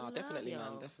 I No, love definitely,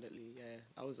 y'all. man. Definitely, yeah.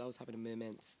 I was having a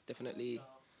moments. Definitely,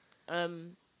 But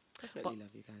definitely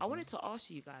love you guys. I man. wanted to ask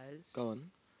you guys, Go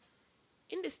on.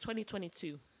 in this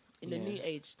 2022, in the Yeah. new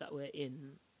age that we're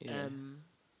in, Yeah.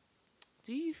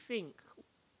 do you think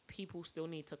people still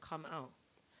need to come out?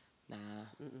 Nah.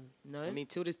 No. I mean,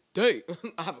 till this day,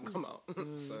 I haven't come out.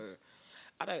 So,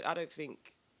 I don't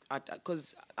think,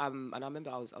 because and I remember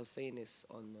I was saying this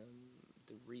on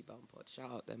the Rebound Pod. Shout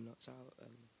out them, not shout out,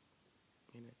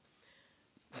 you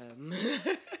know.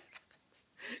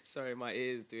 Sorry, my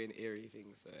ears doing eerie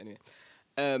things. So anyway,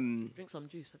 Drink some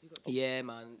juice. Have you got? yeah,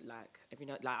 man. Like every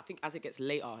night, like I think as it gets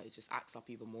later, it just acts up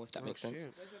even more. If that makes sense.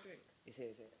 shit. It's here.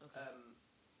 Okay.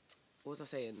 What was I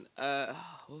saying? What As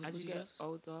was you you get just?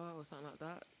 older or something like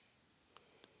that.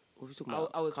 What was we talking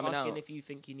about? I was Coming asking out. if you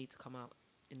think you need to come out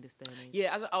in this day and age.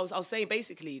 Yeah, as I was saying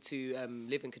basically to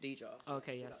live in Khadija.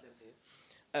 Okay. Yes.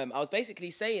 I was basically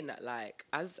saying that like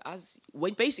as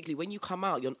when you come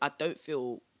out, I don't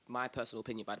feel, my personal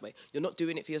opinion by the way, you're not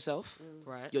doing it for yourself.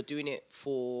 Right. You're doing it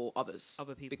for others.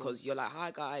 Other people. Because you're like, hi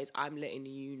guys, I'm letting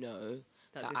you know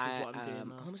That that this is I what I'm doing am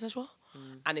now." homosexual.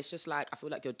 And it's just like I feel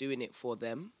like you're doing it for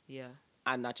them, Yeah.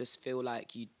 and I just feel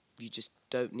like you just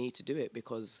don't need to do it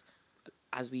because,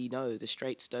 as we know, the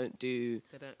straights don't do.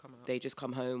 They don't come out. They just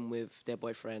come home with their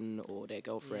boyfriend or their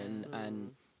girlfriend, Yeah.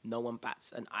 and no one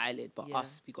bats an eyelid. But Yeah.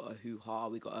 us, we got a hoo-ha.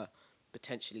 We got to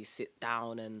potentially sit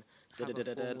down and Have a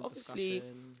da-da-da-da-da. formal Obviously,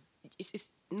 discussion. it's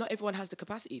not everyone has the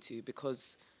capacity to,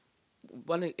 because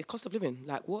one, it cost of living.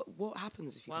 Like what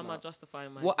happens if you Why come am I out?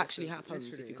 justifying my What actually existence? happens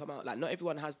if you Literally. come out? Like not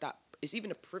everyone has that. It's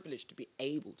even a privilege to be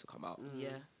able to come out. Yeah,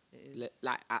 it is.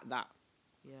 Like at that.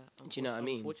 Yeah. Do you know what I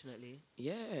mean? Unfortunately.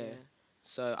 Yeah. Yeah.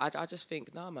 So I just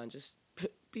think, nah, man, just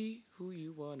be who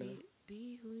you wanna.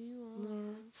 Be who you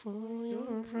are. For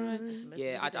your friend. Message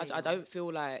Yeah, with the I day, man. don't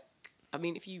feel like. I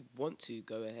mean, if you want to,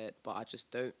 go ahead. But I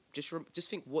just don't. Just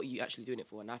think what you actually doing it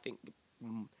for. And I think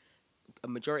a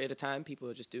majority of the time, people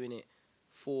are just doing it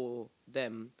for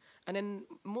them. And then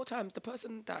more times, the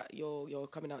person that you're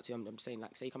coming out to, I'm saying,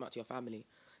 like, say you come out to your family,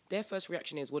 their first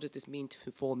reaction is, what does this mean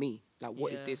for me? Like,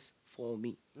 what is Yeah. this for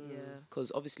me? Yeah.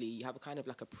 Because obviously, you have a kind of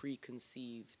like a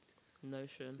preconceived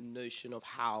Notion. of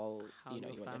how How you know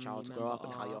your you want your family child to grow member up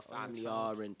and how are, your or family your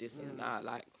child. are and this and Yeah. that.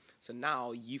 Like, so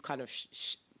now you've kind of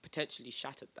potentially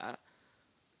shattered that,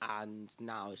 and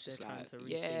now it's just They're trying like, to rethink.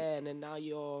 yeah, and then now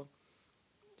you're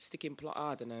sticking plot.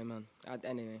 I don't know, man.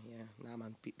 Anyway, yeah, nah,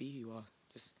 man, be who you are.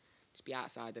 Just be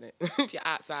outside, innit? If you're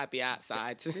outside, be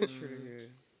outside. Literally.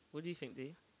 What do you think,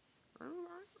 D?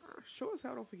 Sure as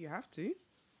hell, I don't think you have to.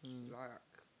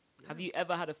 Like, Have you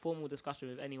ever had a formal discussion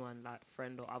with anyone, like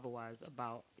friend or otherwise,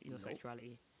 about your Nope.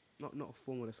 sexuality? not a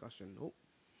formal discussion. Nope.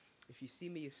 If you see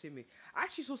me, you've seen me. I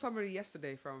actually saw somebody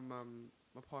yesterday from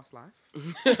my past life. I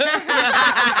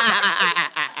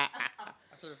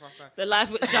saw the past life. The life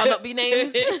which shall not be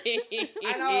named.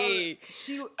 And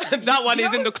she, That one you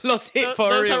is know- in the closet for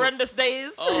Those real. horrendous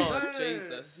days. Oh,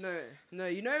 Jesus. No,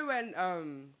 you know when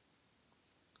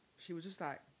she was just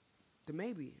like the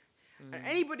maybe, And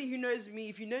anybody who knows me,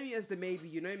 if you know me as the maybe,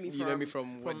 you know me You know me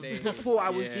from what day? before I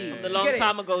was Yeah. D. From the Do long you get it?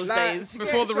 time ago days. do you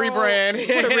Before get the it? rebrand.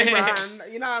 Before the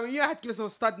rebrand. You know what I mean? You had to give us a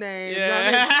stud name. You know what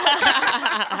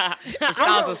I mean? The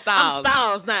styles I'm of styles.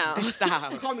 Styles now.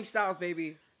 Styles. Call me Styles,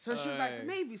 baby. So she was like, Aye.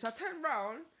 maybe. So I turned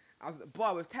around. I was at the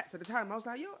bar with Tats at the time. I was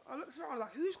like, yo, I looked around. I was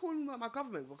like, who's calling my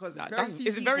government? Because Nah, it's very few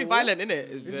it's very people. violent, isn't it?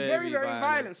 It's very, very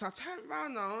violent. So I turned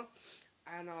around now,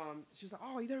 and she was like,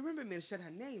 "Oh, you don't remember me?" And she said her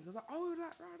name. I was like, "Oh,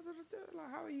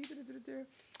 like how are you?"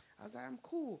 I was like, "I'm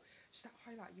cool." She's like,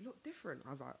 "Oh, like you look different." I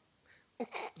was like,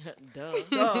 Duh.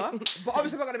 "Duh," but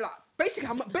obviously I'm not gonna be like. Basically,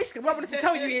 what I wanted to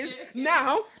tell you is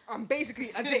now I'm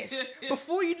basically a this.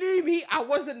 Before you knew me, I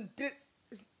wasn't.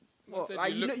 What, Said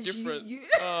like, you look know- different. You,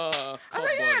 Oh, I was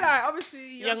like, yeah, like obviously,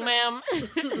 you know Young what I'm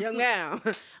ma'am. saying? Young man.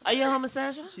 Are you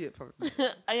homosexual? Shit, probably.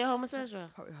 Are you homosexual?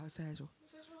 Homosexual.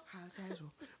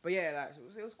 But yeah,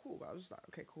 like it was cool. But I was just like,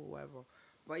 okay, cool, whatever.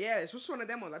 But yeah, it's just one of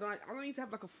them ones. I don't need to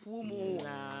have like a formal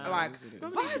Nah. like. Doesn't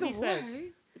Doesn't By need to the be said. way,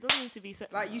 It doesn't need to be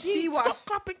said. like you see what? Stop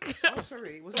clapping. Oh,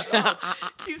 sorry. Was that?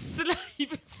 You've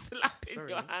been slapping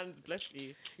Sorry. your hands. Bless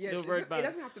you. Yeah, Little it road man.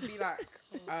 doesn't have to be like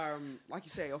you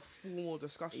say, a formal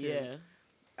discussion. Yeah.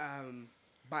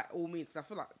 By all means, because I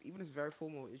feel like even if it's very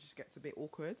formal, it just gets a bit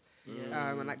awkward.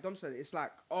 Yeah. And like Dom said, it's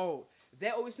like, oh,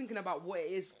 they're always thinking about what it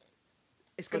is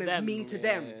it's For gonna them. mean to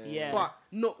them, Yeah. but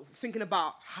not thinking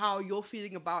about how you're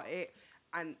feeling about it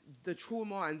and the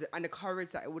trauma and the courage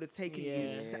that it would have taken you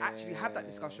Yeah. to actually have that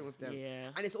discussion with them. Yeah.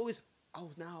 And it's always,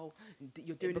 oh, now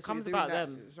you're doing this, becomes you're doing about that.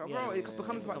 them. So, Yeah. bro, it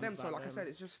becomes It about them. becomes So, about like I them. said,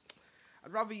 it's just,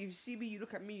 I'd rather you see me, you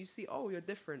look at me, you see, oh, you're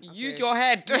different. Use Okay. your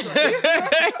head.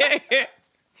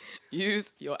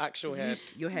 Use your actual head.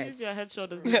 Your head. Use your head,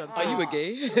 shoulders, knees, and Are you a toes.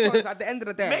 gay? Because at the end of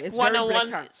the day, Make it's one very and one.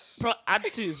 blatant. Add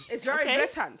two. It's very Okay?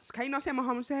 blatant. Can you not say I'm a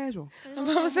homosexual? I'm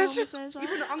homosexual.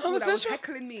 Even the uncle that was Homosexual?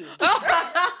 heckling me.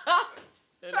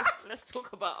 Let's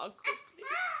talk about Uncle.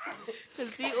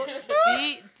 Because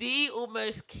D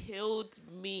almost killed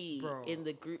me Bro. in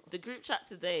the group. The group chat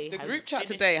today. The has group chat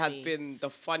finished today has me. been the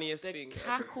funniest The thing.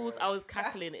 cackles I was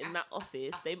cackling in that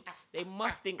office. They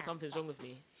must think something's wrong with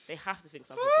me. They have to think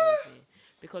something's wrong with me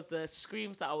because the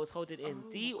screams that I was holding in.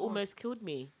 D almost killed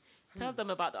me. Tell them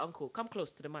about the uncle. Come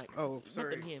close to the mic. Oh, Let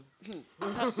sorry. them hear.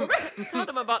 Tell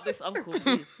them about this uncle,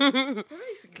 please. So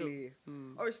basically,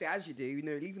 obviously, as you do, you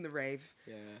know, leaving the rave,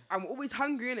 Yeah. I'm always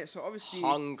hungry in it. So obviously,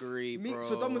 Hungry, me, bro.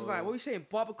 so Dom was like, "What are you saying,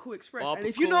 Barbecue Express?" And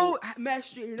if you Barbecue. know Mare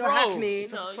Street, you know Bro, Hackney,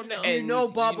 No, from you the know. you end,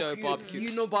 know barbecue, barbecue.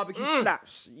 you know barbecue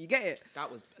slaps. You get it?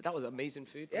 That was amazing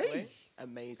food, by the Hey. way.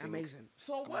 Amazing. Amazing.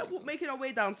 So we're Amazing. making our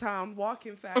way downtown,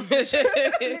 walking fast,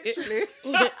 literally.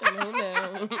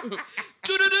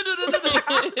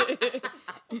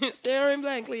 Staring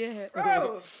blankly ahead.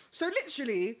 Bro, so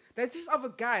literally, there's this other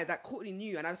guy that Courtney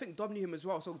knew, and I think Dom knew him as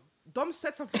well. So Dom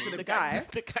said something to the guy.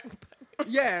 The gang.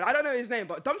 Yeah, I don't know his name,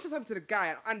 but Dom said something to the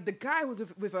guy, and the guy was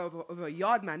with a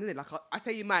yard man, innit? Like I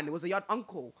say, you man, it was a yard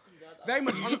uncle, very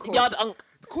much uncle. Yard Unc.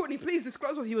 Courtney, please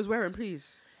disclose what he was wearing, please.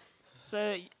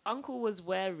 So Uncle was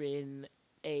wearing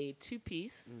a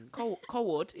two-piece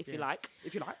co-ord, if you like.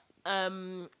 If you like.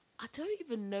 I don't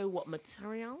even know what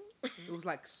material. It was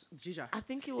like Jija. I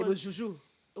think it It was. was Juju.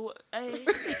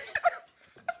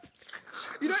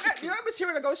 You know that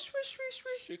material that goes swish, swish,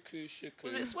 swish?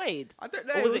 Was it suede? I don't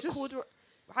know. Or it was was it just, called?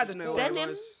 I don't know what it Denim?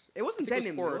 was. It wasn't I think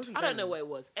it was denim. cord. It wasn't I don't know denim. what it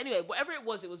was. Anyway, whatever it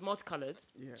was multicolored.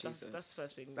 Yeah. That's Jesus. the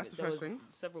first thing. That's the There first was thing.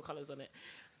 Several colors on it,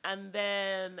 and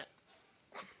then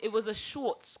it was a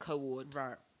shorts co-ord.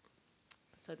 Right,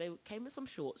 So they came with some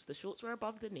shorts. The shorts were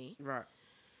above the knee. right.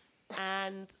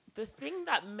 And the thing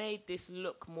that made this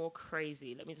look more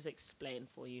crazy, let me just explain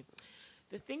for you.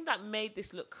 The thing that made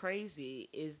this look crazy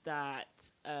is that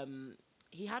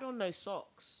he had on no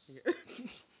socks.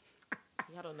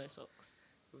 He had on no socks.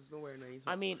 There was nowhere in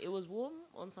I mean, it was warm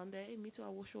on Sunday. Me too, I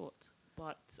wore shorts.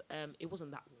 But it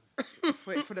wasn't that warm.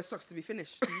 for the socks to be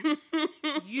finished.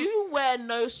 You wear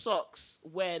no socks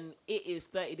when it is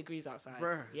 30 degrees outside.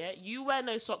 Bruh. Yeah, you wear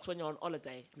no socks when you're on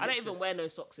holiday. I don't even wear no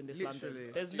socks in this Literally.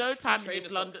 London. There's no time in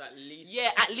this London.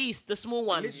 Yeah, at least the small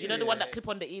ones. You know the one that clip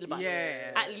on the eel back.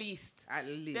 Yeah. At least. At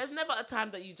least. There's never a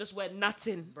time that you just wear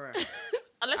nothing. Bruh.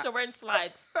 Unless you're wearing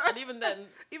slides. And even then,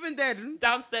 Even then,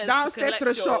 downstairs downstairs to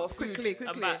collect the your shop, food quickly, and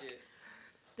quickly. back.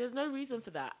 There's no reason for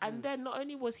that. And then not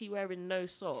only was he wearing no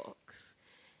socks,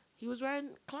 he was wearing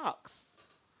Clarks.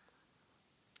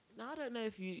 Now I don't know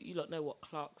if you lot know what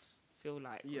Clarks feel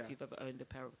like, Yeah. if you've ever owned a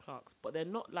pair of Clarks, but they're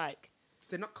not like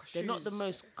they're not they're not the shoes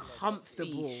most comfy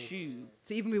comfortable. shoe.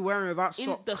 to even be wearing without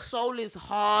socks. The sole is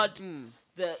hard.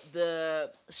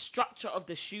 The structure of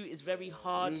the shoe is very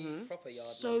hard. Proper yard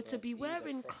So man, to bro. be He's a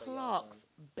wearing proper yard Clarks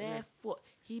man. barefoot,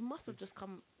 he must have just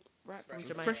come Right from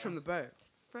Jamaica. Fresh from the boat.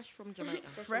 Fresh from Jamaica.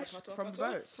 Fresh from the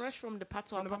boat. Fresh from the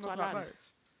Patois, From the Patois boat. land.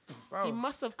 Bro. He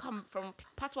must have come from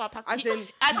Patois, Patois. As in,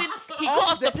 he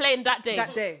got off the plane that day.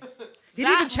 That day. He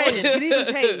didn't even change. He didn't even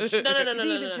change. No. He didn't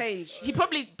even change. He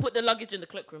probably put the luggage in the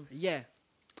cloakroom. Yeah.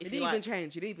 He If didn't you even like.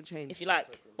 change. He didn't even change. If you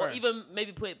like. Or Right. even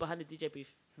maybe put it behind the DJ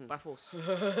booth by force.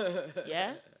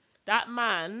 Yeah? That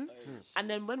man, and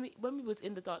then when we was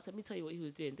in the dance, let me tell you what he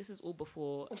was doing. This is all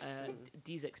before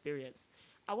D's experience.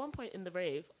 At one point in the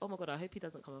rave, oh my God, I hope he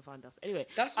doesn't come and find us. Anyway.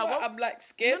 That's at why one- I'm like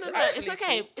scared to actually. it's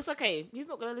okay. It's okay. He's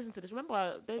not going to listen to this.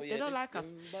 Remember, they don't like us.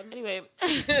 Anyway,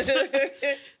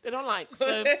 they don't like.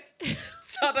 So,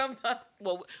 Saddam.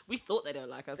 well, we thought they don't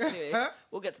like us. Anyway,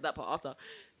 we'll get to that part after.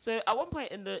 So at one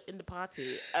point in the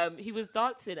party, he was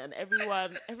dancing and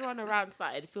everyone around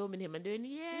started filming him and doing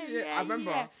yeah. I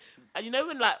remember. Yeah. And you know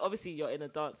when like obviously you're in a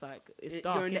dance like it's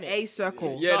dark. You're in the innit? A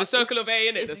circle. Yeah, the dark. circle of A,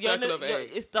 innit? The You're in circle of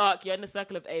A. It's dark. You're in the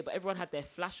circle of A, but everyone had their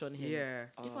flash on him. Yeah.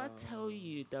 If I tell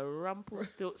you the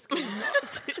Rumpelstiltskin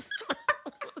dances.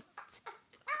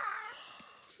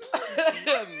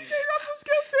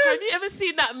 Have you ever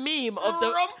seen that meme of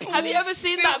the? Have you ever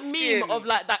seen that meme of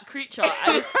like that creature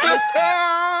and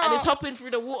it's hopping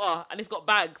through the water and it's got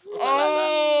bags? Or something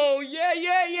Oh, yeah.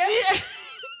 like that.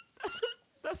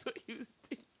 That's what he was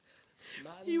doing.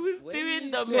 He was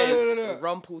doing the most. No.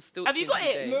 Rumpelstiltskin. Have you got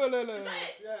it? today. No.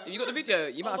 Have you got the video?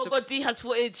 You might Oh have my to. God, D has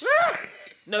footage.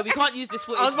 No, we can't use this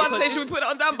footage. I was about to say, because should we put it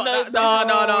on Dan? But No,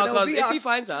 no, they'll because beat if he us.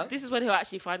 finds us, this is when he'll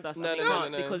actually find us. No, and we no,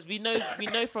 can't, no. because we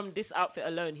know from this outfit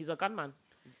alone, he's a gunman.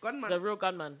 He's a real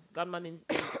gunman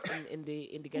in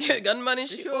the ghetto. gunman in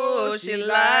she. Sure, Oh, she she like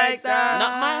like that.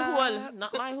 that.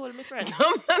 Not my hole, my friend.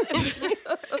 Gunman in she.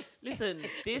 Listen,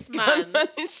 this Gunman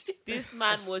in she.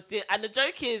 man was doing, and the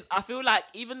joke is, I feel like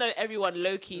even though everyone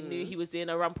low-key knew he was doing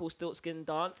a Rumpelstiltskin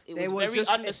dance, it They was was very just-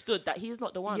 understood that he's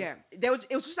not the one. Yeah. It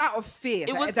was just out of fear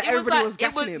that it everybody like, was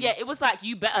gassing him. Yeah, it was like,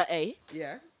 you better,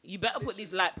 Yeah. you better put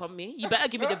these lights on me. You better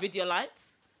give me the video lights.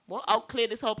 What? I'll clear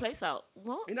this whole place out.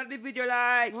 What? You know the video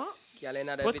lights. What? Girl, ain't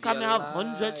that a What's video coming out? light.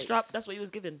 100 strap. That's what he was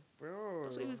giving. Bro.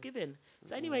 That's what he was giving.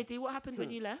 So anyway, D, what happened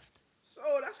when you left? So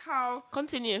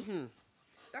Continue.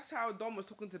 that's how Dom was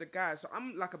talking to the guy. So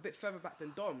I'm like a bit further back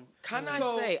than Dom. Can I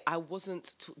So- say I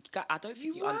wasn't? I don't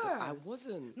think you were. understand. I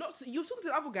wasn't. You were talking to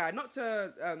the other guy, not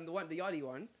to the yardy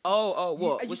one. Oh,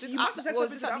 what? You Was this must have said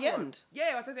was something this to at the the other one. end? Yeah,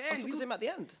 I was at the I was end. talking to him at the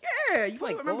end. Yeah, you My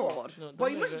probably remember. God. No, But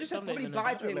you don't must have just said don't probably even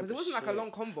bye know. to him because it wasn't like a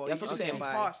long convo. Yeah, You probably just saying came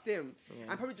bye. past him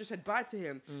and probably just said bye to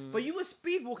him. But you were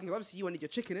speed walking. Obviously, you wanted your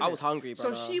chicken. I innit? was hungry, So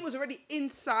brother. she was already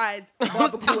inside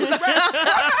Barbecue Express.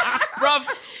 Bruv,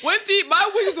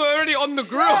 my wings were already on the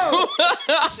grill.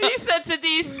 She said to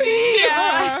DC,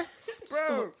 Yeah.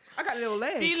 Bro, I got little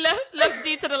legs. D left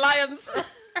D to the lions.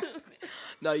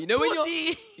 No, you know when Poor you're,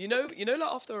 D. you know,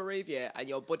 like after a rave, yeah, and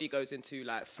your body goes into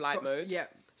like flight mode. Yeah.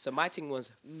 So my thing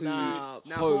was food. Nah,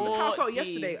 Now, home. that's how I Poor felt D.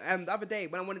 yesterday. The other day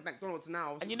when I went to McDonald's now.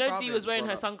 I was And you know starving. D was wearing her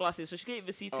brother. sunglasses, so she couldn't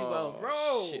even see too Oh, well.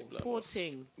 Bro. shit, blood. Poor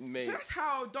thing. Mate. So that's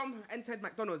how Dom entered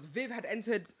McDonald's. Viv had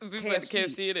entered Viv KFC. went to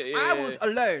KFC, innit? I Yeah. was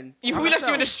alone. we by left you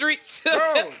in the myself. streets.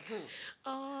 Bro.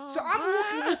 Oh, So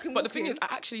I'm walking. But the thing is, I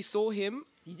actually saw him,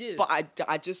 you did. but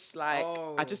I just like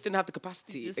Oh. I just didn't have the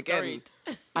capacity. just Again,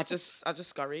 scurried. I just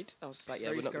scurried. I was just like, yeah,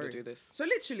 Very we're not gonna scary. do this. So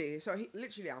literally, so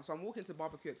I'm walking to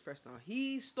Barbecue Express now.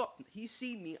 He stopped. He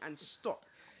seen me and stopped.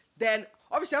 Then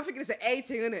obviously I'm thinking it's an A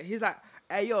thing, innit? He's like,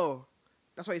 "Hey yo,"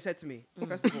 that's what he said to me.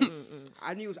 First of all,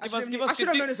 I knew. I Give us should good-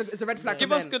 have known it's a red flag. Give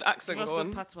from us then. good accent, Give us go good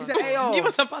on. patois. He said, "Hey yo." Give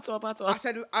us a patois. I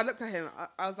said, I looked at him.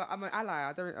 I was like, I'm an ally.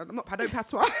 I don't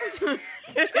patois.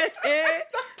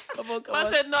 Come on, come I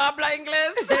on. said, no, habla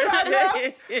inglés.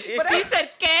 But He said,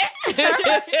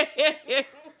 ¿qué?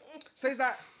 So he's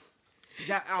like,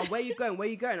 oh, where you going? Where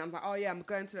you going? I'm like, oh yeah, I'm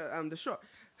going to the shop.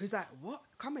 He's like, what?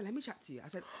 Come in, let me chat to you. I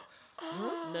said,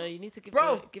 No, you need to give,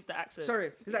 give the accent.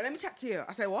 sorry. He's like, let me chat to you.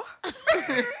 I said, what? I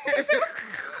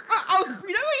was, you know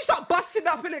when you start busting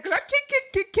up in it, because I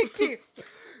kick.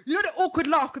 You know the awkward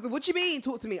laugh, because what do you mean,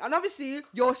 talk to me? And obviously,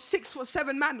 you're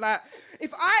 6'7" man, like,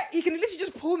 he can literally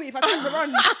just pull me if I try to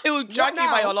run. He will drag you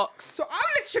by your locks. So I'm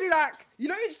literally like, you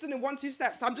know, you're just doing 1-2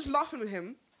 steps. I'm just laughing with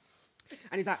him.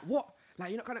 And he's like, what? Like,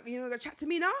 you're not gonna chat to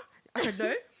me now? I said,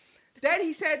 no. Then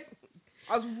he said,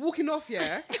 I was walking off,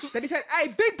 yeah. Then he said, hey,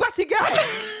 big butty guy.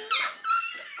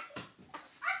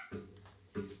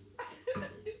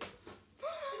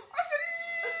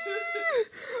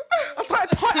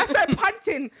 I started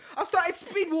panting. I started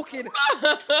speed walking.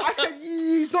 I said,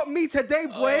 he's not me today,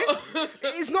 boy.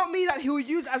 It's not me that he'll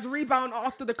use as rebound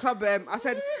after the club. I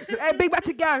said, hey, big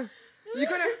butty guy. You're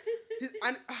gonna...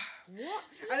 And what?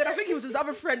 And then I think it was his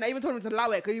other friend that even told him to allow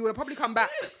it because he would have probably come back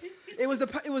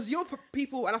It was your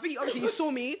people, and I think obviously he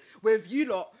saw me with you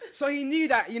lot, so he knew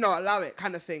that allow it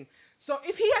kind of thing. So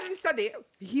if he hadn't said it,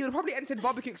 he would have probably entered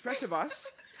Barbecue Express with us,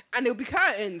 and it'll be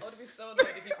curtains. I would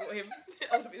have been so annoyed if you brought him.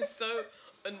 I would have been so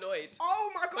annoyed.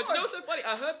 Oh my god! But you know what's so funny?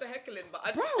 I heard the heckling, but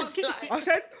I just was like, I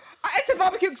said, I entered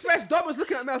Barbecue Express. Dom was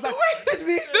looking at me. I was like, it's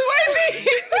me. the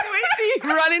way he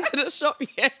ran into the shop,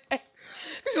 yeah.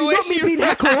 The way Not me being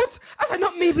heckled. I said,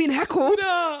 not me being heckled.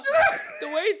 No. The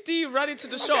way D ran into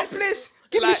the shop. Please,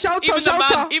 give me Like, shelter.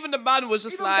 even the man was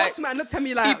just Even like, boss man looked at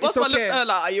me like, boss it's man looked okay. at her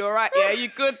like, are you alright? Yeah, you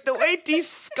good? The way D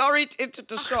scurried into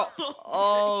the shop.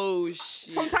 Oh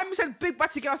shit. From time you said big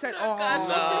batty girl, I said, oh, Guys,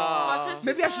 my chest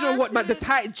maybe I is should have worn the hurting.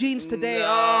 tight jeans today. No.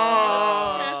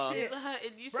 Oh, My chest is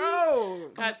hurting. You see, bro.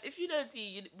 guys, if you know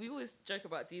D, we always joke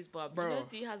about D's bum. Bro. You know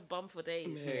D has bum for days.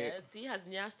 Mate. Yeah? D has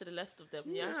nyash to the left of them,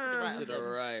 nyash to Yeah. the right To of the them.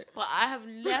 right. But I have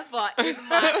never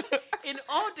in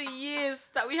all the years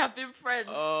that we have been friends,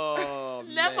 Oh,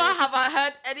 never mate. have I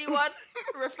heard anyone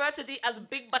refer to D as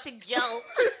big butty girl.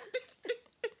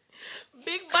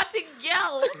 Big butty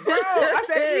girl. Bro, I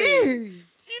said,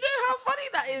 Do you know how funny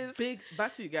that is? big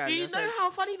batty guy. Do you know how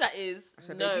funny that is?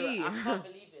 said, No, baby. I can't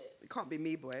believe it. It can't be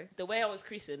me, boy. The way I was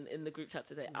creasing in the group chat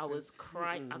today, I was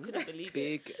crying. I couldn't believe it.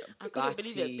 Big I couldn't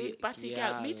believe it. Big batty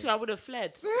girl. Me too, I would have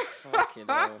fled. Fucking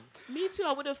hell. Me too,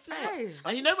 I would have fled. Hey.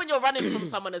 And you know when you're running from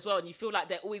someone as well and you feel like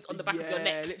they're always on the back of your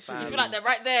neck? literally. You feel like they're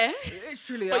right there,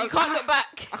 Literally. but you can't look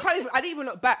back. I didn't even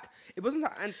look back. It wasn't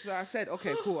that until I said,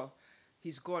 okay, cool.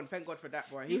 He's gone. Thank God for that,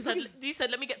 boy. He said,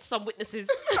 let me get some witnesses.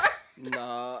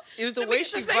 Nah. It was the Let me way get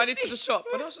she the ran into safety. the shop.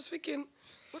 And I was just thinking,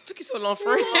 what's took you so long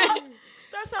for it?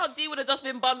 That's how D would have just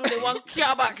been bundled in one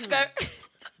car back. Go.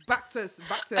 back to.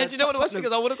 And do you know what the worst thing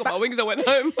is? I would have got my wings and went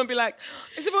home and be like,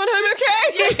 is everyone home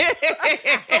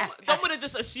okay? Dom would have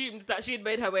just assumed that she had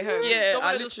made her way home. Yeah, Dom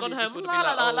I would have just gone literally just home. would've La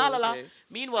been la like, la oh, la la. okay.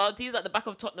 Meanwhile, D's at the back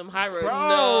of Tottenham High Road. Bro,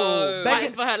 No.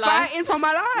 Fighting for her life. Fighting for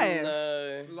my life.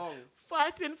 No. Long.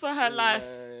 Fighting for her life.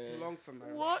 No. Long for my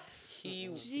life. What? He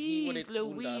wanted Jeez, all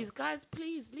that. Louise. Guys,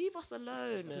 please leave us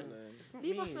alone.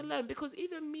 Leave us alone, because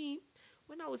even me,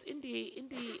 when I was in the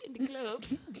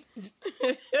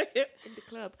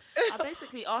club, I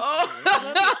basically asked.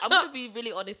 I'm gonna be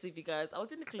really honest with you guys. I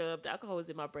was in the club. The alcohol was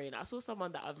in my brain. I saw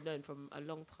someone that I've known from a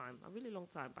long time, a really long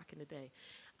time back in the day,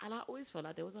 and I always felt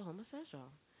like there was a homosexual.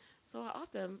 So I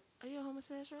asked them, "Are you a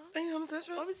homosexual?" Are you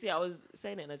homosexual? Obviously, I was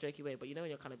saying it in a jokey way, but you know when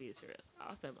you're kind of being serious.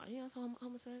 I asked them, "Are you also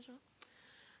homosexual?"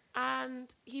 And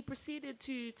he proceeded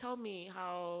to tell me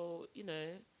how,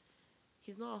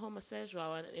 he's not a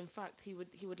homosexual, and in fact, he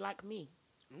would like me.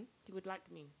 He would like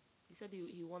me. He said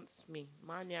he wants me.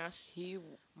 My nyash,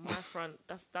 my front.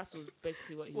 That's was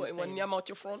basically what he was When saying. you out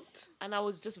your front? And I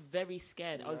was just very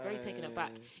scared. I was very taken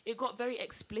aback. It got very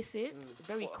explicit,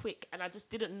 very quick, and I just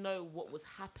didn't know what was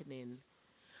happening.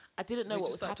 I didn't know He what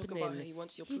just was started talking happening. about he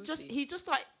wants your he pussy. just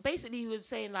like basically he was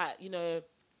saying like,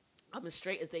 I'm as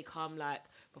straight as they come. Like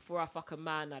before I fuck a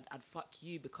man, I'd fuck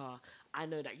you because I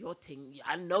know that your thing.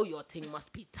 I know your thing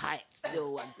must be tight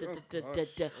still. And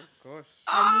Gosh.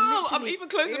 Oh, I'm even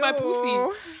closing my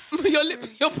pussy.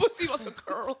 Your pussy was a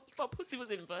curl. My pussy was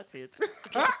inverted.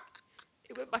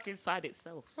 It went back inside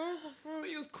itself.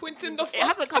 He was quinting the fuck. It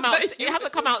hasn't come out. It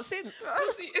hasn't come out since.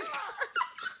 Pussy is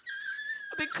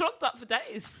I've been clogged up for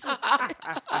days.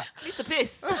 I need to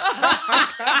piss.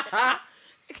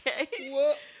 Okay.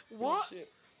 What? Shit.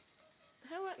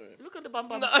 Hell, look at the bum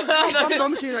bum.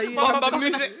 Bum tune, are you? Bum bum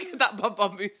music. That bum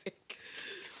bum music.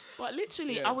 But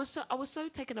literally, Yeah. I was so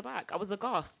taken aback. I was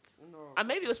aghast. No. And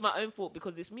maybe it was my own fault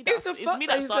because it's me It's that the fact me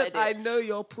that that he started said, I it. know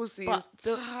your pussy But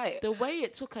is tight. The way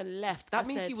it took a left. That I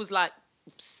means said, he was like,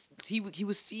 he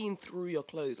was seeing through your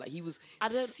clothes. Like he was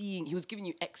seeing, he was giving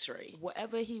you X-ray.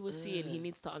 whatever he was seeing, he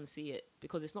needs to unsee it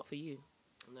because it's not for you.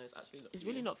 No, it's actually not. It's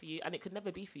really not for you, and it could never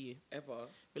be for you. Ever.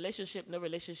 Relationship, no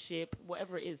relationship,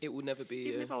 whatever it is. It will never be.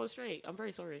 Even if I was straight, I'm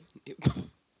very sorry.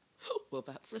 Well,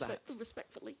 that's that.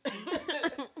 Respectfully.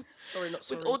 Sorry, not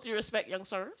sorry. With all due respect, young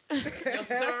sir. Young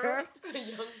sir.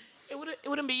 It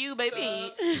wouldn't be you, baby.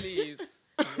 Sir, please.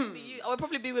 It would be you. I would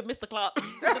probably be with Mr. Clark.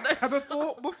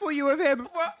 Before you with him,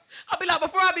 I'll be like,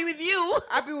 before I be with you,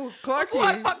 I'd be with before I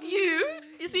Clarky. fuck you.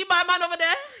 You see my man over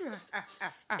there?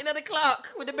 In the Clark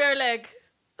with the bare leg.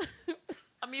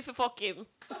 I'm here for fuck him.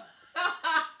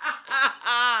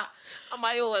 On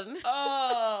my own.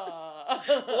 Oh.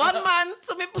 One man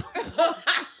to me.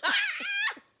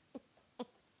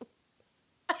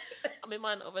 My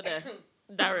man over there.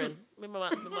 Darren. My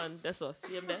man. That's us.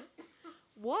 See him there?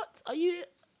 What? Are you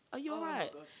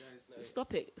alright? Gosh, guys, no.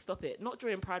 Stop it. Not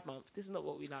during Pride Month. This is not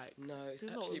what we like. No, it's This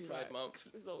is not actually what we Pride like. Month.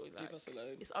 This is not what we like. Leave us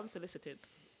alone. It's unsolicited.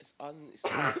 It's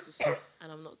just,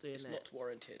 and I'm not doing it's it. not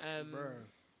warranted. Bruh.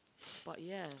 But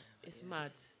yeah, it's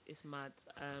mad. It's mad.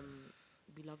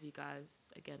 We love you guys.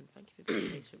 Again, thank you for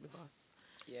being patient with us.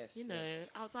 Yes. You know,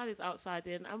 yes. outside is outside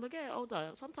in, and we're getting older.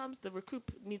 Sometimes the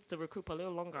recoup needs to recoup a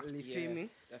little longer. You Yeah, feel me?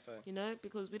 definitely. You know,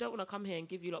 because we don't want to come here and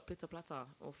give you lot pitter platter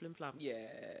or flim flam. Yeah,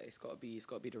 it's gotta be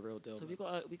the real deal. So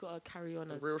man. we gotta carry on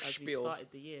The as real we spiel. started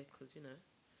the year, because you know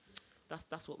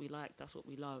that's what we like, that's what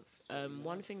we love. what we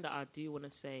One love. thing that I do want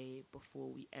to say before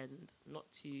we end, not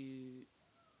to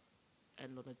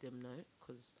end on a dim note,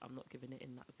 because I'm not giving it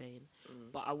in that vein,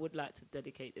 but I would like to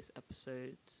dedicate this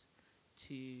episode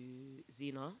to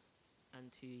Zena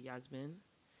and to Yasmin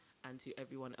and to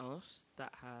everyone else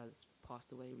that has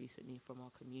passed away recently from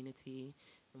our community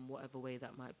in whatever way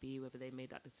that might be, whether they made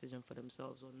that decision for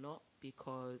themselves or not,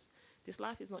 because this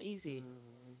life is not easy.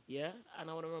 Yeah, and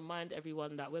I want to remind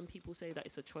everyone that when people say that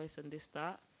it's a choice and this,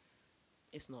 that,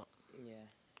 it's not. Yeah.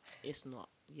 It's not.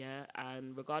 Yeah,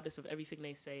 and regardless of everything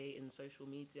they say in social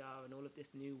media and all of this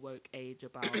new woke age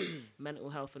about mental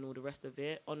health and all the rest of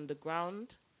it, on the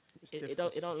ground, it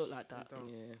don't look like that.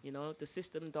 Yeah. You know, the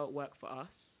system don't work for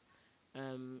us.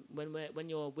 When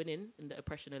you're winning in the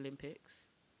oppression Olympics,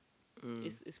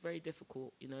 it's very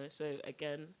difficult. You know, so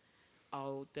again,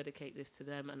 I'll dedicate this to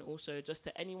them, and also just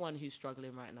to anyone who's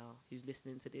struggling right now, who's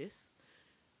listening to this.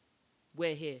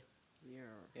 We're here.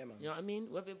 Yeah, man. You know what I mean?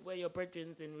 Whether we're your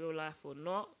brethren in real life or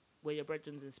not, we're your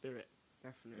brethren in spirit.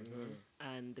 Definitely.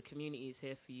 And the community is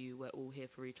here for you. We're all here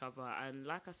for each other. And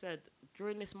like I said,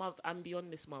 during this month and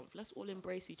beyond this month, let's all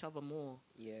embrace each other more.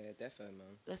 Yeah, definitely,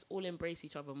 man. Let's all embrace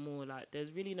each other more. Like,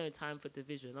 there's really no time for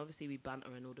division. Obviously, we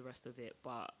banter and all the rest of it,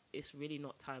 but it's really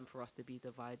not time for us to be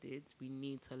divided. We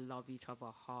need to love each other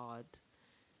hard.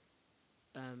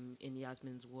 In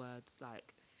Yasmin's words,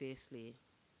 like, fiercely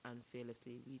and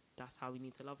fearlessly. That's how we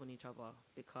need to love on each other,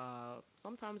 because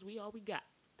sometimes we all we got.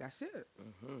 That's it.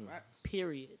 Facts.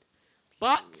 Period.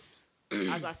 But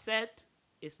as I said,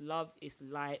 it's love, it's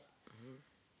light.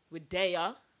 We're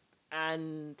there,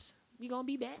 and we gonna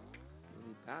be back.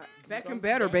 We'll be back. Back Gonna and be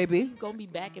better, back. baby. We gonna be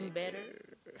back and better.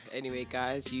 Anyway,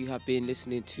 guys, you have been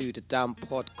listening to the Damn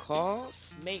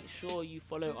Podcast. Make sure you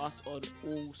follow us on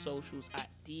all socials at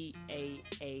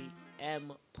DAAM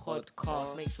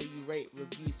Podcast. Make sure you rate,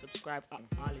 review, subscribe, all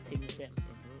the things them.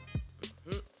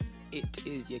 It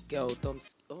is your girl,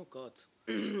 Doms. Oh, God.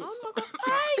 Oh my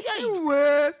God! Hey,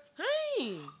 What?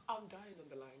 hey! I'm dying on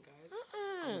the line, guys.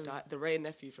 Uh-uh. The Ray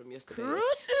nephew from yesterday Crucial.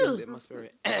 is still in my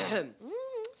spirit.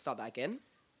 Start that again.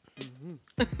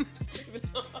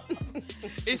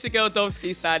 It's your girl,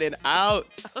 Domski, signing out.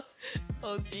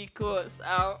 OG Courts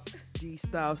out.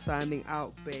 G-Style signing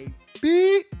out,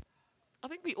 baby. I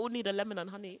think we all need a lemon and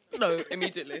honey. No,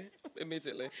 immediately.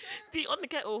 Immediately. Tea on the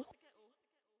kettle.